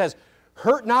angel says,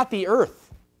 hurt not the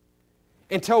earth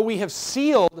until we have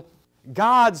sealed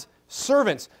God's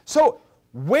servants. So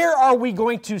where are we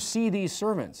going to see these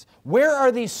servants? Where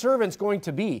are these servants going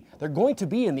to be? They're going to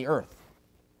be in the earth.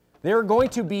 They're going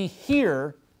to be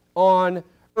here on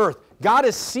earth. God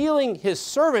is sealing his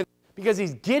servants because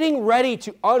he's getting ready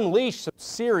to unleash some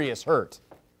serious hurt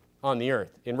on the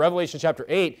earth. In Revelation chapter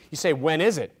 8, you say, when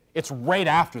is it? It's right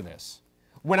after this.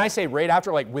 When I say right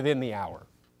after, like within the hour.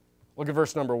 Look at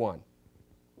verse number 1.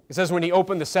 It says, when he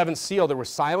opened the seventh seal, there was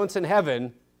silence in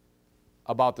heaven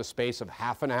about the space of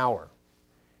half an hour.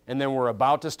 And then we're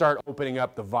about to start opening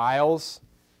up the vials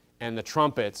and the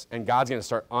trumpets, and God's going to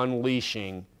start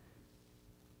unleashing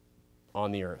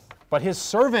on the earth. But his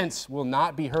servants will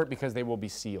not be hurt because they will be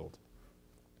sealed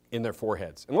in their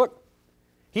foreheads. And look,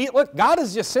 God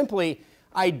is just simply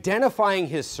identifying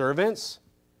his servants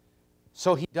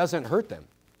so he doesn't hurt them.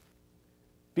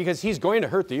 because he's going to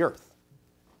hurt the earth.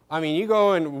 I mean, you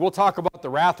go and we'll talk about the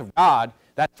wrath of God,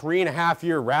 that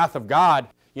 3.5-year wrath of God,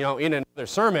 in another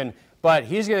sermon, but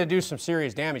he's going to do some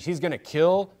serious damage. He's going to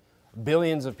kill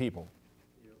billions of people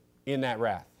in that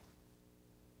wrath.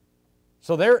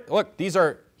 So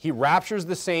he raptures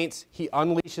the saints, he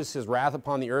unleashes his wrath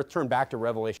upon the earth. Turn back to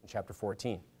Revelation chapter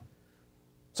 14.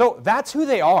 So that's who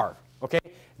they are, okay?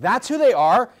 That's who they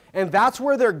are, and that's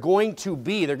where they're going to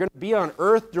be. They're going to be on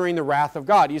earth during the wrath of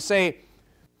God. You say,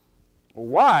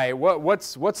 why?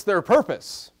 What's their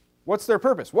purpose? What's their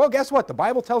purpose? Well, guess what? The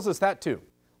Bible tells us that too.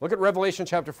 Look at Revelation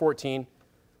chapter 14.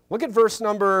 Look at let's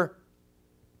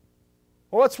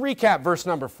recap verse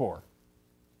number 4.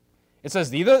 It says,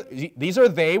 these are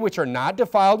they which are not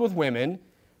defiled with women,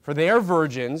 for they are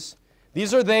virgins.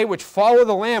 These are they which follow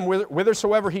the Lamb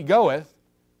whithersoever he goeth.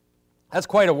 That's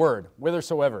quite a word,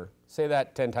 whithersoever. Say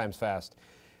that 10 times fast.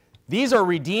 These are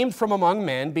redeemed from among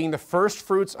men, being the first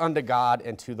fruits unto God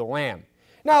and to the Lamb.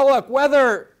 Now look,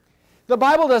 the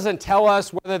Bible doesn't tell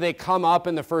us whether they come up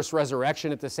in the first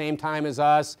resurrection at the same time as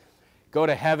us, go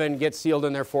to heaven, get sealed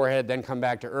in their forehead, then come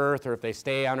back to earth, or if they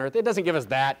stay on earth. It doesn't give us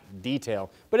that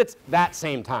detail, but it's that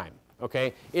same time,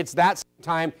 okay? It's that same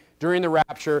time during the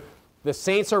rapture. The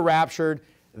saints are raptured.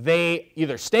 They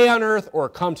either stay on earth or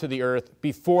come to the earth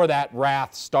before that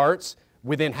wrath starts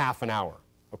within half an hour,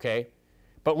 okay?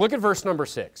 But look at verse number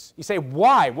 6. You say,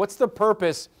 why? What's the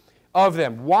purpose of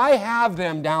them? Why have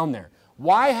them down there?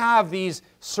 Why have these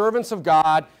servants of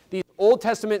God, these Old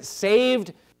Testament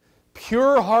saved,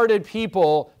 pure-hearted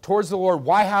people towards the Lord,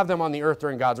 why have them on the earth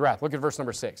during God's wrath? Look at verse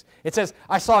number 6. It says,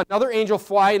 I saw another angel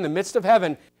fly in the midst of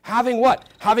heaven, having what?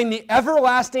 Having the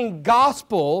everlasting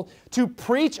gospel to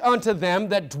preach unto them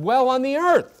that dwell on the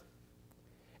earth,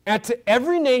 and to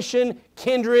every nation,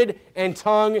 kindred, and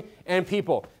tongue, and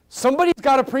people. Somebody's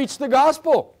got to preach the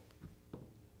gospel.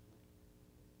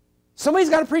 Somebody's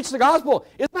got to preach the gospel.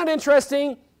 Isn't that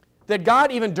interesting that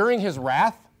God, even during his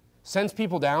wrath, sends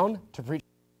people down to preach?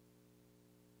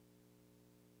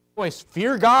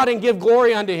 Fear God and give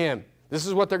glory unto him. This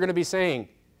is what they're going to be saying.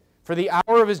 For the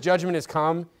hour of his judgment is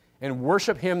come, and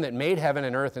worship him that made heaven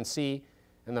and earth and sea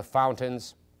and the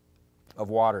fountains of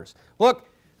waters. Look,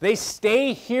 they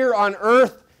stay here on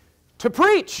earth to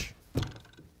preach,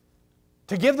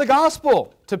 to give the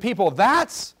gospel to people.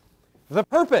 That's the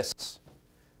purpose.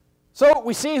 So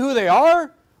we see who they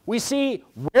are, we see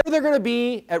where they're going to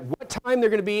be, at what time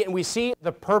they're going to be, and we see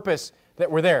the purpose that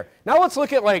we're there. Now let's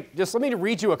look at just let me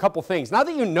read you a couple things. Now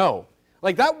that you know,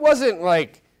 that wasn't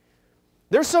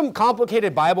there's some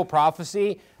complicated Bible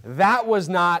prophecy. That was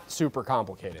not super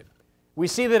complicated. We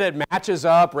see that it matches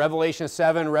up Revelation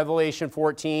 7, Revelation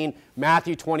 14,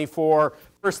 Matthew 24,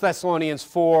 1 Thessalonians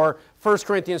 4, 1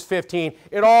 Corinthians 15.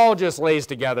 It all just lays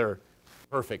together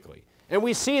perfectly. And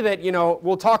we see that,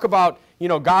 we'll talk about,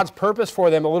 God's purpose for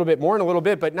them a little bit more in a little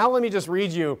bit, but now let me just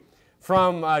read you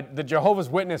from the Jehovah's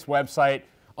Witness website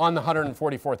on the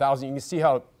 144,000. You can see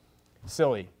how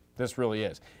silly this really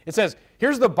is. It says,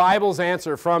 here's the Bible's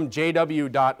answer from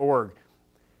jw.org.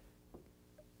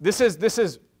 This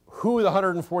is who the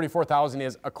 144,000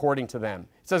 is according to them.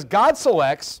 It says, God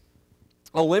selects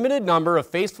a limited number of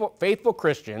faithful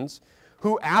Christians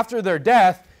who, after their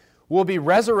death, will be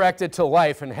resurrected to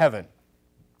life in heaven.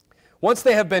 Once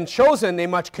they have been chosen, they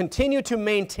must continue to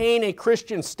maintain a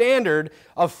Christian standard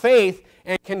of faith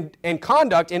and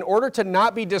conduct in order to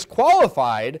not be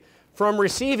disqualified from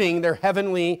receiving their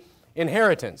heavenly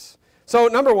inheritance. So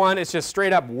number one, it's just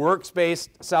straight up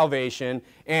works-based salvation,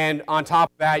 and on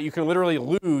top of that, you can literally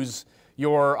lose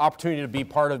your opportunity to be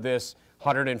part of this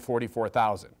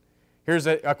 144,000. Here's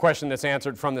a question that's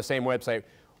answered from the same website.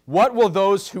 What will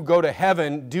those who go to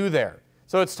heaven do there?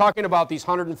 So it's talking about these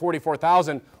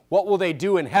 144,000. What will they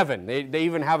do in heaven? They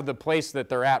even have the place that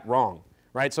they're at wrong,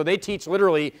 right? So they teach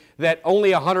literally that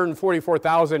only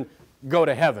 144,000 go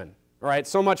to heaven, right?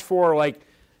 So much for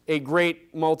a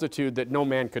great multitude that no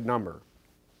man could number.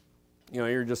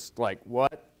 You're just like,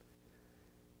 what?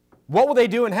 What will they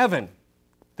do in heaven?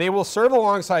 They will serve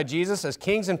alongside Jesus as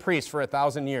kings and priests for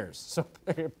 1,000 years. So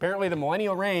apparently the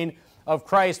millennial reign of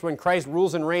Christ, when Christ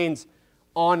rules and reigns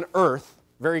on earth,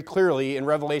 very clearly in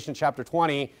Revelation chapter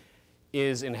 20,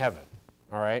 is in heaven,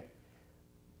 all right?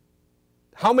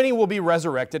 How many will be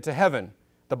resurrected to heaven?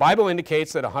 The Bible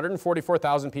indicates that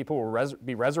 144,000 people will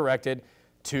be resurrected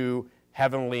to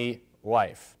heavenly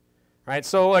life, right?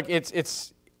 So look,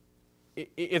 it's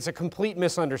a complete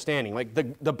misunderstanding.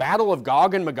 The battle of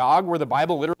Gog and Magog, where the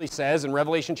Bible literally says in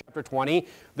Revelation chapter 20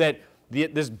 that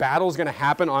this battle is going to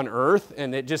happen on earth,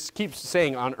 and it just keeps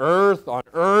saying on earth, on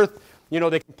earth.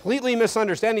 They completely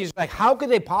misunderstand these. How could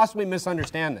they possibly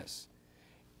misunderstand this?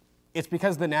 It's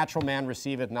because the natural man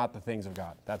receiveth not the things of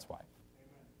God. That's why.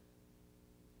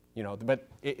 But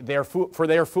they are for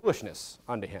their foolishness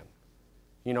unto him.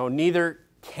 Neither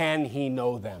can he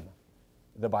know them,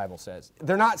 the Bible says.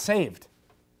 They're not saved.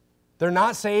 They're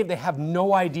not saved. They have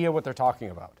no idea what they're talking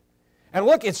about. And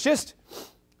look, it's just,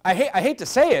 I hate to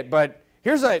say it, but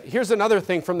here's another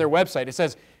thing from their website. It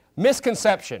says,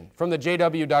 misconception from the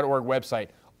jw.org website.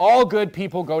 All good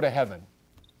people go to heaven.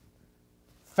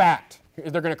 Fact.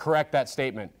 They're going to correct that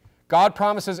statement. God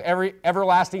promises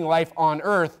everlasting life on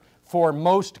earth for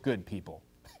most good people.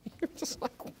 You're just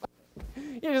like, what?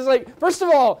 You're just like, first of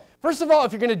all,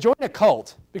 if you're going to join a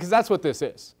cult, because that's what this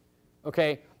is,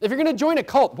 okay? If you're going to join a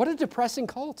cult, what a depressing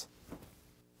cult.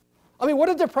 I mean, what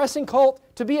a depressing cult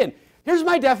to be in. Here's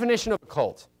my definition of a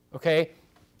cult, okay?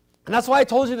 And that's why I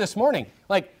told you this morning.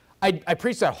 Like, I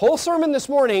preached that whole sermon this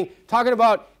morning talking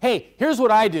about, hey, here's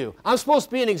what I do. I'm supposed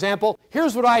to be an example.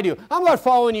 Here's what I do. I'm about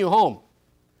following you home,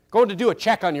 going to do a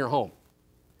check on your home.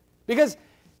 Because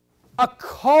a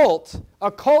cult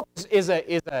is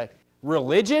a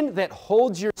religion that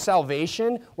holds your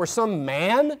salvation, where some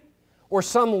man or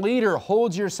some leader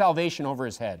holds your salvation over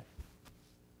his head.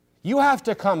 You have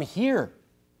to come here.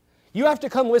 You have to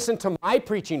come listen to my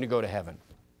preaching to go to heaven.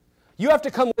 You have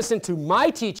to come listen to my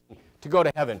teaching to go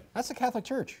to heaven. That's the Catholic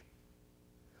Church.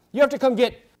 You have to come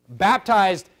get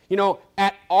baptized,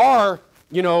 at our,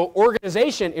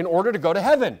 organization in order to go to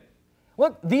heaven.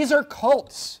 Look, these are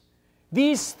cults.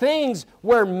 These things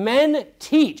where men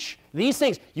teach, these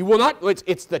things, you will not,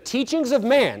 it's the teachings of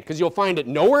man, because you'll find it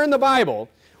nowhere in the Bible,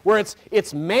 where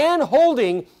it's man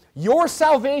holding your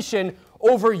salvation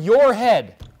over your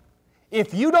head.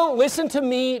 If you don't listen to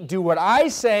me, do what I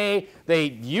say, they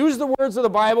use the words of the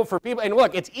Bible for people. And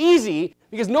look, it's easy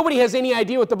because nobody has any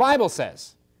idea what the Bible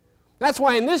says. That's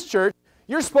why in this church,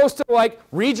 you're supposed to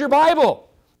read your Bible.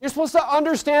 You're supposed to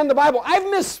understand the Bible. I've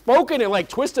misspoken and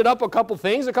twisted up a couple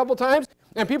things a couple times.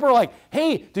 And people are like,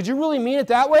 hey, did you really mean it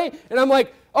that way? And I'm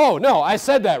like, oh, no, I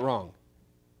said that wrong.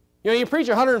 You preach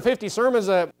 150 sermons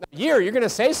a year, you're going to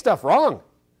say stuff wrong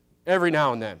every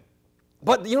now and then.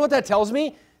 But you know what that tells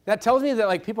me? That tells me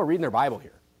that people are reading their Bible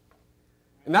here.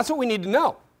 And that's what we need to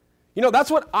know.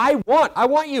 That's what I want. I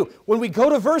want you, when we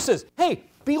go to verses, hey,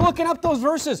 be looking up those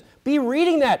verses. Be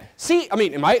reading that. See,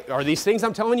 are these things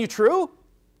I'm telling you true?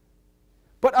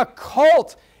 But a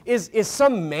cult is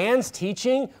some man's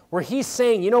teaching where he's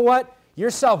saying, you know what?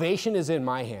 Your salvation is in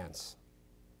my hands.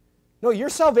 No, your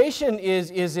salvation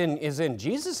is in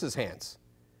Jesus' hands.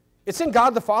 It's in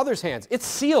God the Father's hands. It's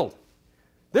sealed.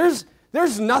 There's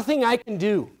nothing I can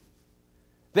do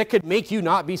that could make you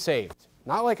not be saved.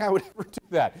 Not like I would ever do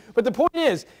that. But the point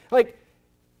is,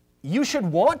 you should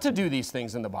want to do these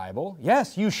things in the Bible.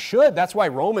 Yes, you should. That's why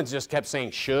Romans just kept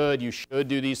saying you should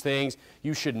do these things.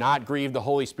 You should not grieve the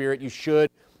Holy Spirit. You should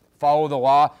follow the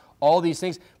law, all these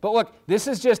things. But look, this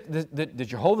is just the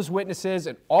Jehovah's Witnesses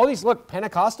and all these. Look,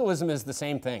 Pentecostalism is the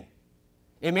same thing.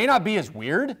 It may not be as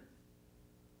weird,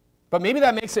 but maybe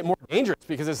that makes it more dangerous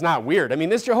because it's not weird.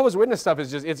 This Jehovah's Witness stuff is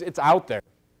just, it's out there.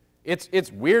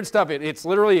 It's weird stuff. It's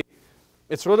literally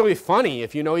funny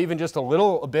if you know even just a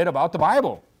little bit about the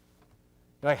Bible.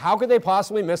 How could they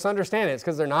possibly misunderstand it? It's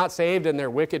because they're not saved and they're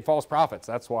wicked false prophets.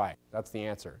 That's why. That's the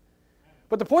answer.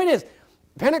 But the point is,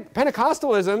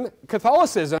 Pentecostalism,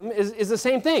 Catholicism is the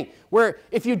same thing, where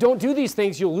if you don't do these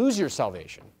things, you'll lose your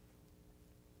salvation.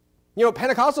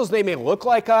 Pentecostals, they may look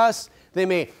like us, they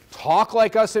may talk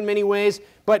like us in many ways,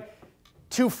 but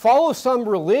to follow some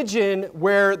religion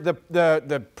where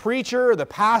the preacher, the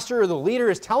pastor, or the leader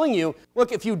is telling you,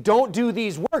 look, if you don't do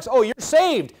these works, oh, you're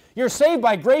saved. You're saved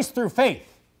by grace through faith.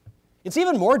 It's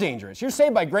even more dangerous. You're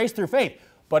saved by grace through faith.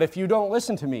 But if you don't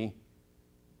listen to me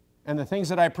and the things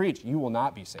that I preach, you will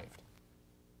not be saved.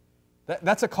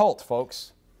 That's a cult,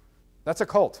 folks. That's a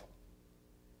cult.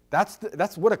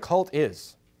 That's what a cult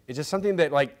is. It's just something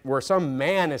that where some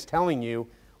man is telling you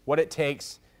what it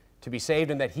takes to be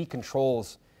saved and that he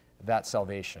controls that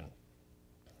salvation.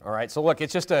 All right, so look,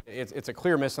 it's just it's a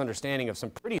clear misunderstanding of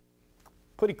some pretty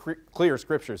clear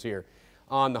scriptures here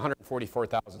on the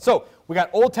 144,000. So we got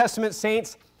Old Testament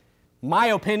saints. My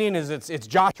opinion is it's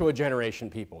Joshua generation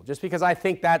people, just because I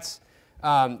think that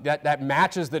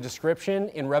matches the description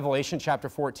in Revelation chapter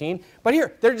 14. But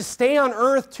here, they're to stay on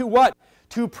earth to what?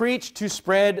 To preach, to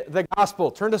spread the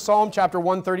gospel. Turn to Psalm chapter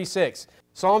 136.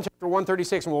 Psalm chapter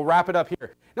 136, and we'll wrap it up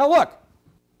here. Now look,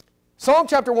 Psalm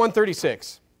chapter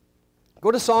 136.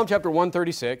 Go to Psalm chapter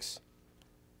 136,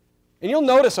 and you'll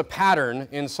notice a pattern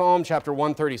in Psalm chapter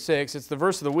 136. It's the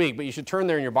verse of the week, but you should turn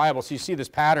there in your Bible so you see this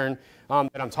pattern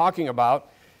that I'm talking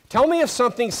about. Tell me if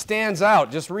something stands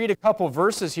out. Just read a couple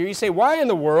verses here. You say, why in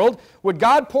the world would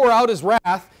God pour out his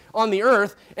wrath on the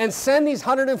earth and send these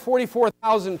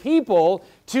 144,000 people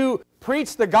to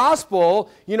preach the gospel,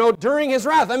 during his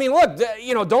wrath? I mean, look,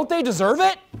 don't they deserve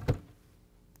it?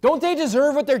 Don't they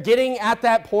deserve what they're getting at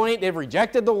that point? They've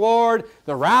rejected the Lord.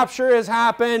 The rapture has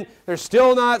happened. They're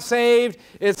still not saved.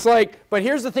 It's like, but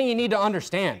here's the thing you need to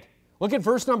understand. Look at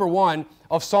verse number 1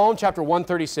 of Psalm chapter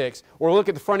 136, or look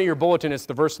at the front of your bulletin. It's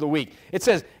the verse of the week. It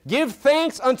says, give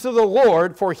thanks unto the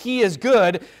Lord, for he is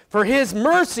good, for his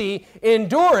mercy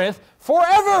endureth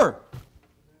forever.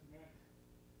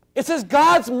 It says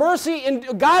God's mercy,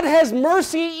 and God has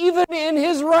mercy even in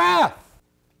his wrath.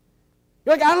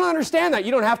 You're like, I don't understand that.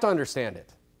 You don't have to understand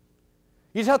it.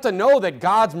 You just have to know that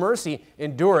God's mercy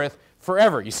endureth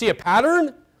forever. You see a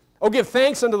pattern? Oh, give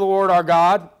thanks unto the Lord our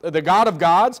God, the God of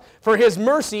gods, for his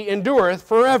mercy endureth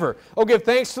forever. Oh, give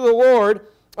thanks to the Lord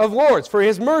of lords, for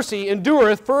his mercy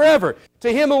endureth forever.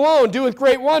 To him alone doeth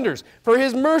great wonders, for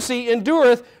his mercy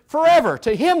endureth forever.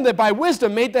 To him that by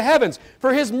wisdom made the heavens,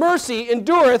 for his mercy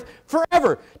endureth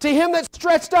forever. To him that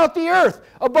stretched out the earth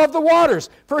above the waters,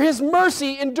 for his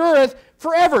mercy endureth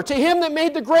forever. To him that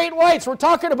made the great lights. We're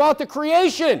talking about the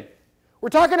creation. We're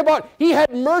talking about he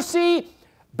had mercy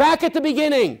back at the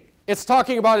beginning. It's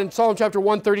talking about in Psalm chapter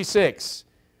 136.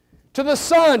 To the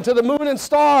sun, to the moon and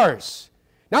stars.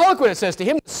 Now look what it says. To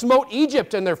him that smote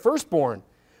Egypt and their firstborn,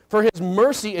 for his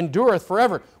mercy endureth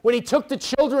forever. When he took the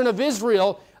children of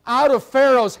Israel out of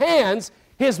Pharaoh's hands,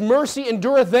 his mercy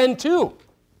endureth then too.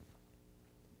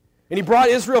 And he brought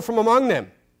Israel from among them,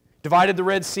 divided the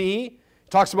Red Sea.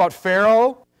 Talks about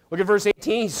Pharaoh. Look at verse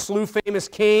 18. He slew famous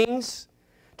kings.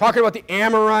 Talking about the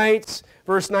Amorites.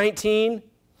 Verse 19.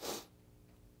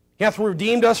 He hath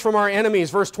redeemed us from our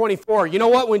enemies. Verse 24. You know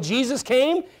what? When Jesus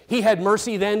came, he had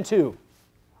mercy then too.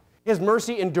 His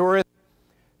mercy endureth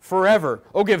forever.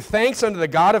 Oh, give thanks unto the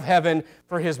God of heaven,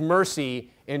 for his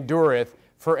mercy endureth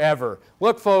forever.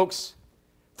 Look, folks,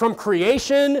 from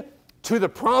creation to the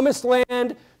promised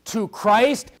land to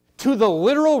Christ to the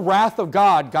literal wrath of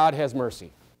God, God has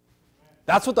mercy.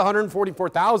 That's what the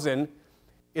 144,000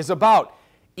 is about.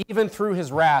 Even through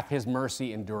his wrath, his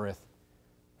mercy endureth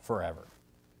forever.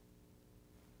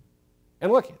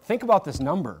 And look, think about this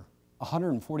number,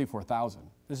 144,000.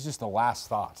 This is just the last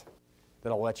thought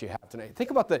that I'll let you have tonight. Think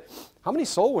about how many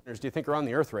soul winners do you think are on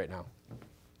the earth right now?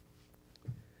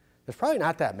 There's probably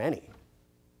not that many.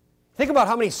 Think about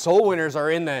how many soul winners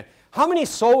are how many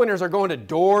soul winners are going to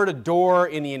door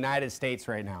in the United States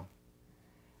right now?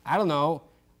 I don't know,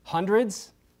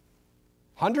 hundreds?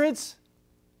 Hundreds?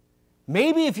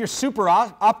 Maybe if you're super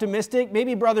optimistic,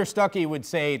 maybe Brother Stuckey would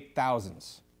say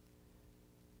thousands.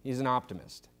 He's an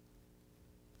optimist.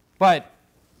 But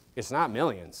it's not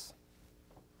millions.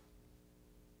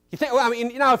 You think,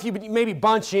 if you maybe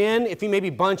bunch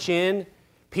in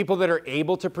people that are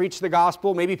able to preach the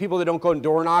gospel, maybe people that don't go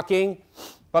door knocking,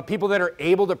 but people that are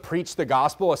able to preach the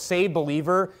gospel, a saved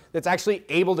believer that's actually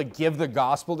able to give the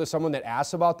gospel to someone that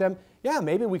asks about them, yeah,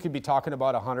 maybe we could be talking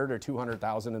about 100 or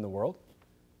 200,000 in the world.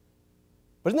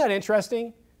 But isn't that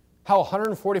interesting? How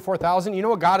 144,000, you know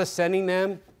what God is sending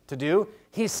them to do?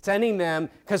 He's sending them,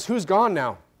 because who's gone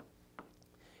now?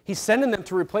 He's sending them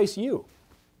to replace you.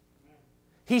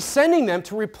 He's sending them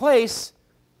to replace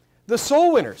the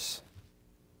soul winners.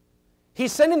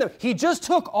 He's sending them. He just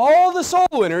took all the soul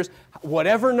winners,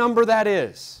 whatever number that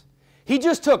is. He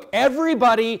just took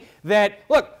everybody that,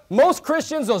 look, most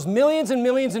Christians, those millions and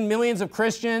millions and millions of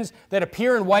Christians that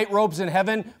appear in white robes in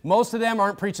heaven, most of them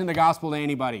aren't preaching the gospel to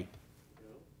anybody.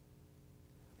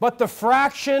 But the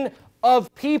fraction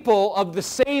of people, of the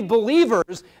saved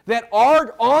believers that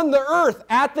are on the earth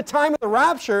at the time of the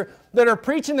rapture that are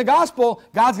preaching the gospel,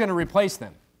 God's going to replace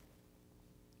them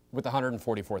with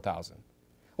 144,000.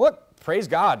 Look, praise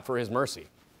God for his mercy.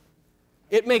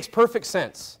 It makes perfect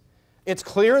sense. It's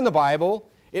clear in the Bible.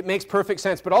 It makes perfect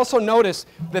sense. But also notice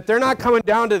that they're not coming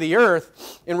down to the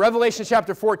earth. In Revelation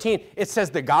chapter 14, it says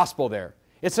the gospel there.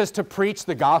 It says to preach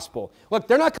the gospel. Look,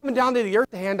 they're not coming down to the earth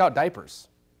to hand out diapers.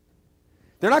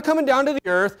 They're not coming down to the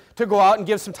earth to go out and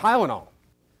give some Tylenol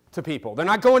to people. They're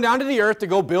not going down to the earth to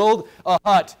go build a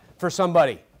hut for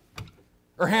somebody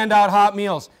or hand out hot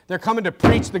meals. They're coming to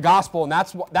preach the gospel, and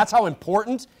that's how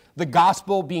important the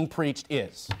gospel being preached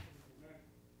is.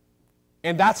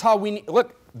 And that's how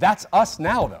look, that's us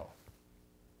now, though.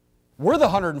 We're the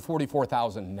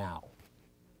 144,000 now.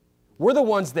 We're the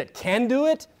ones that can do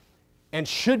it and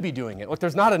should be doing it. Look,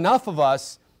 there's not enough of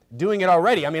us doing it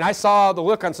already. I mean, I saw the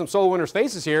look on some soul winners'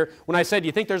 faces here when I said,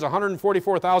 you think there's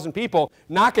 144,000 people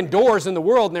knocking doors in the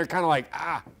world, and they're kind of like,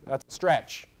 that's a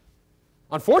stretch.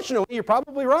 Unfortunately, you're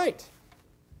probably right.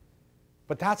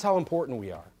 But that's how important we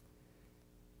are.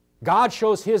 God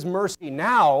shows his mercy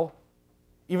now,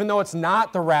 even though it's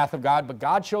not the wrath of God, but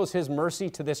God shows his mercy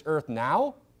to this earth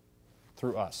now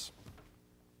through us.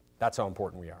 That's how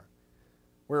important we are.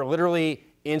 We're literally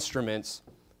instruments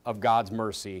of God's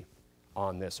mercy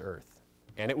on this earth.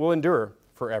 And it will endure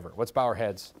forever. Let's bow our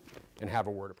heads and have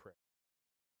a word of prayer.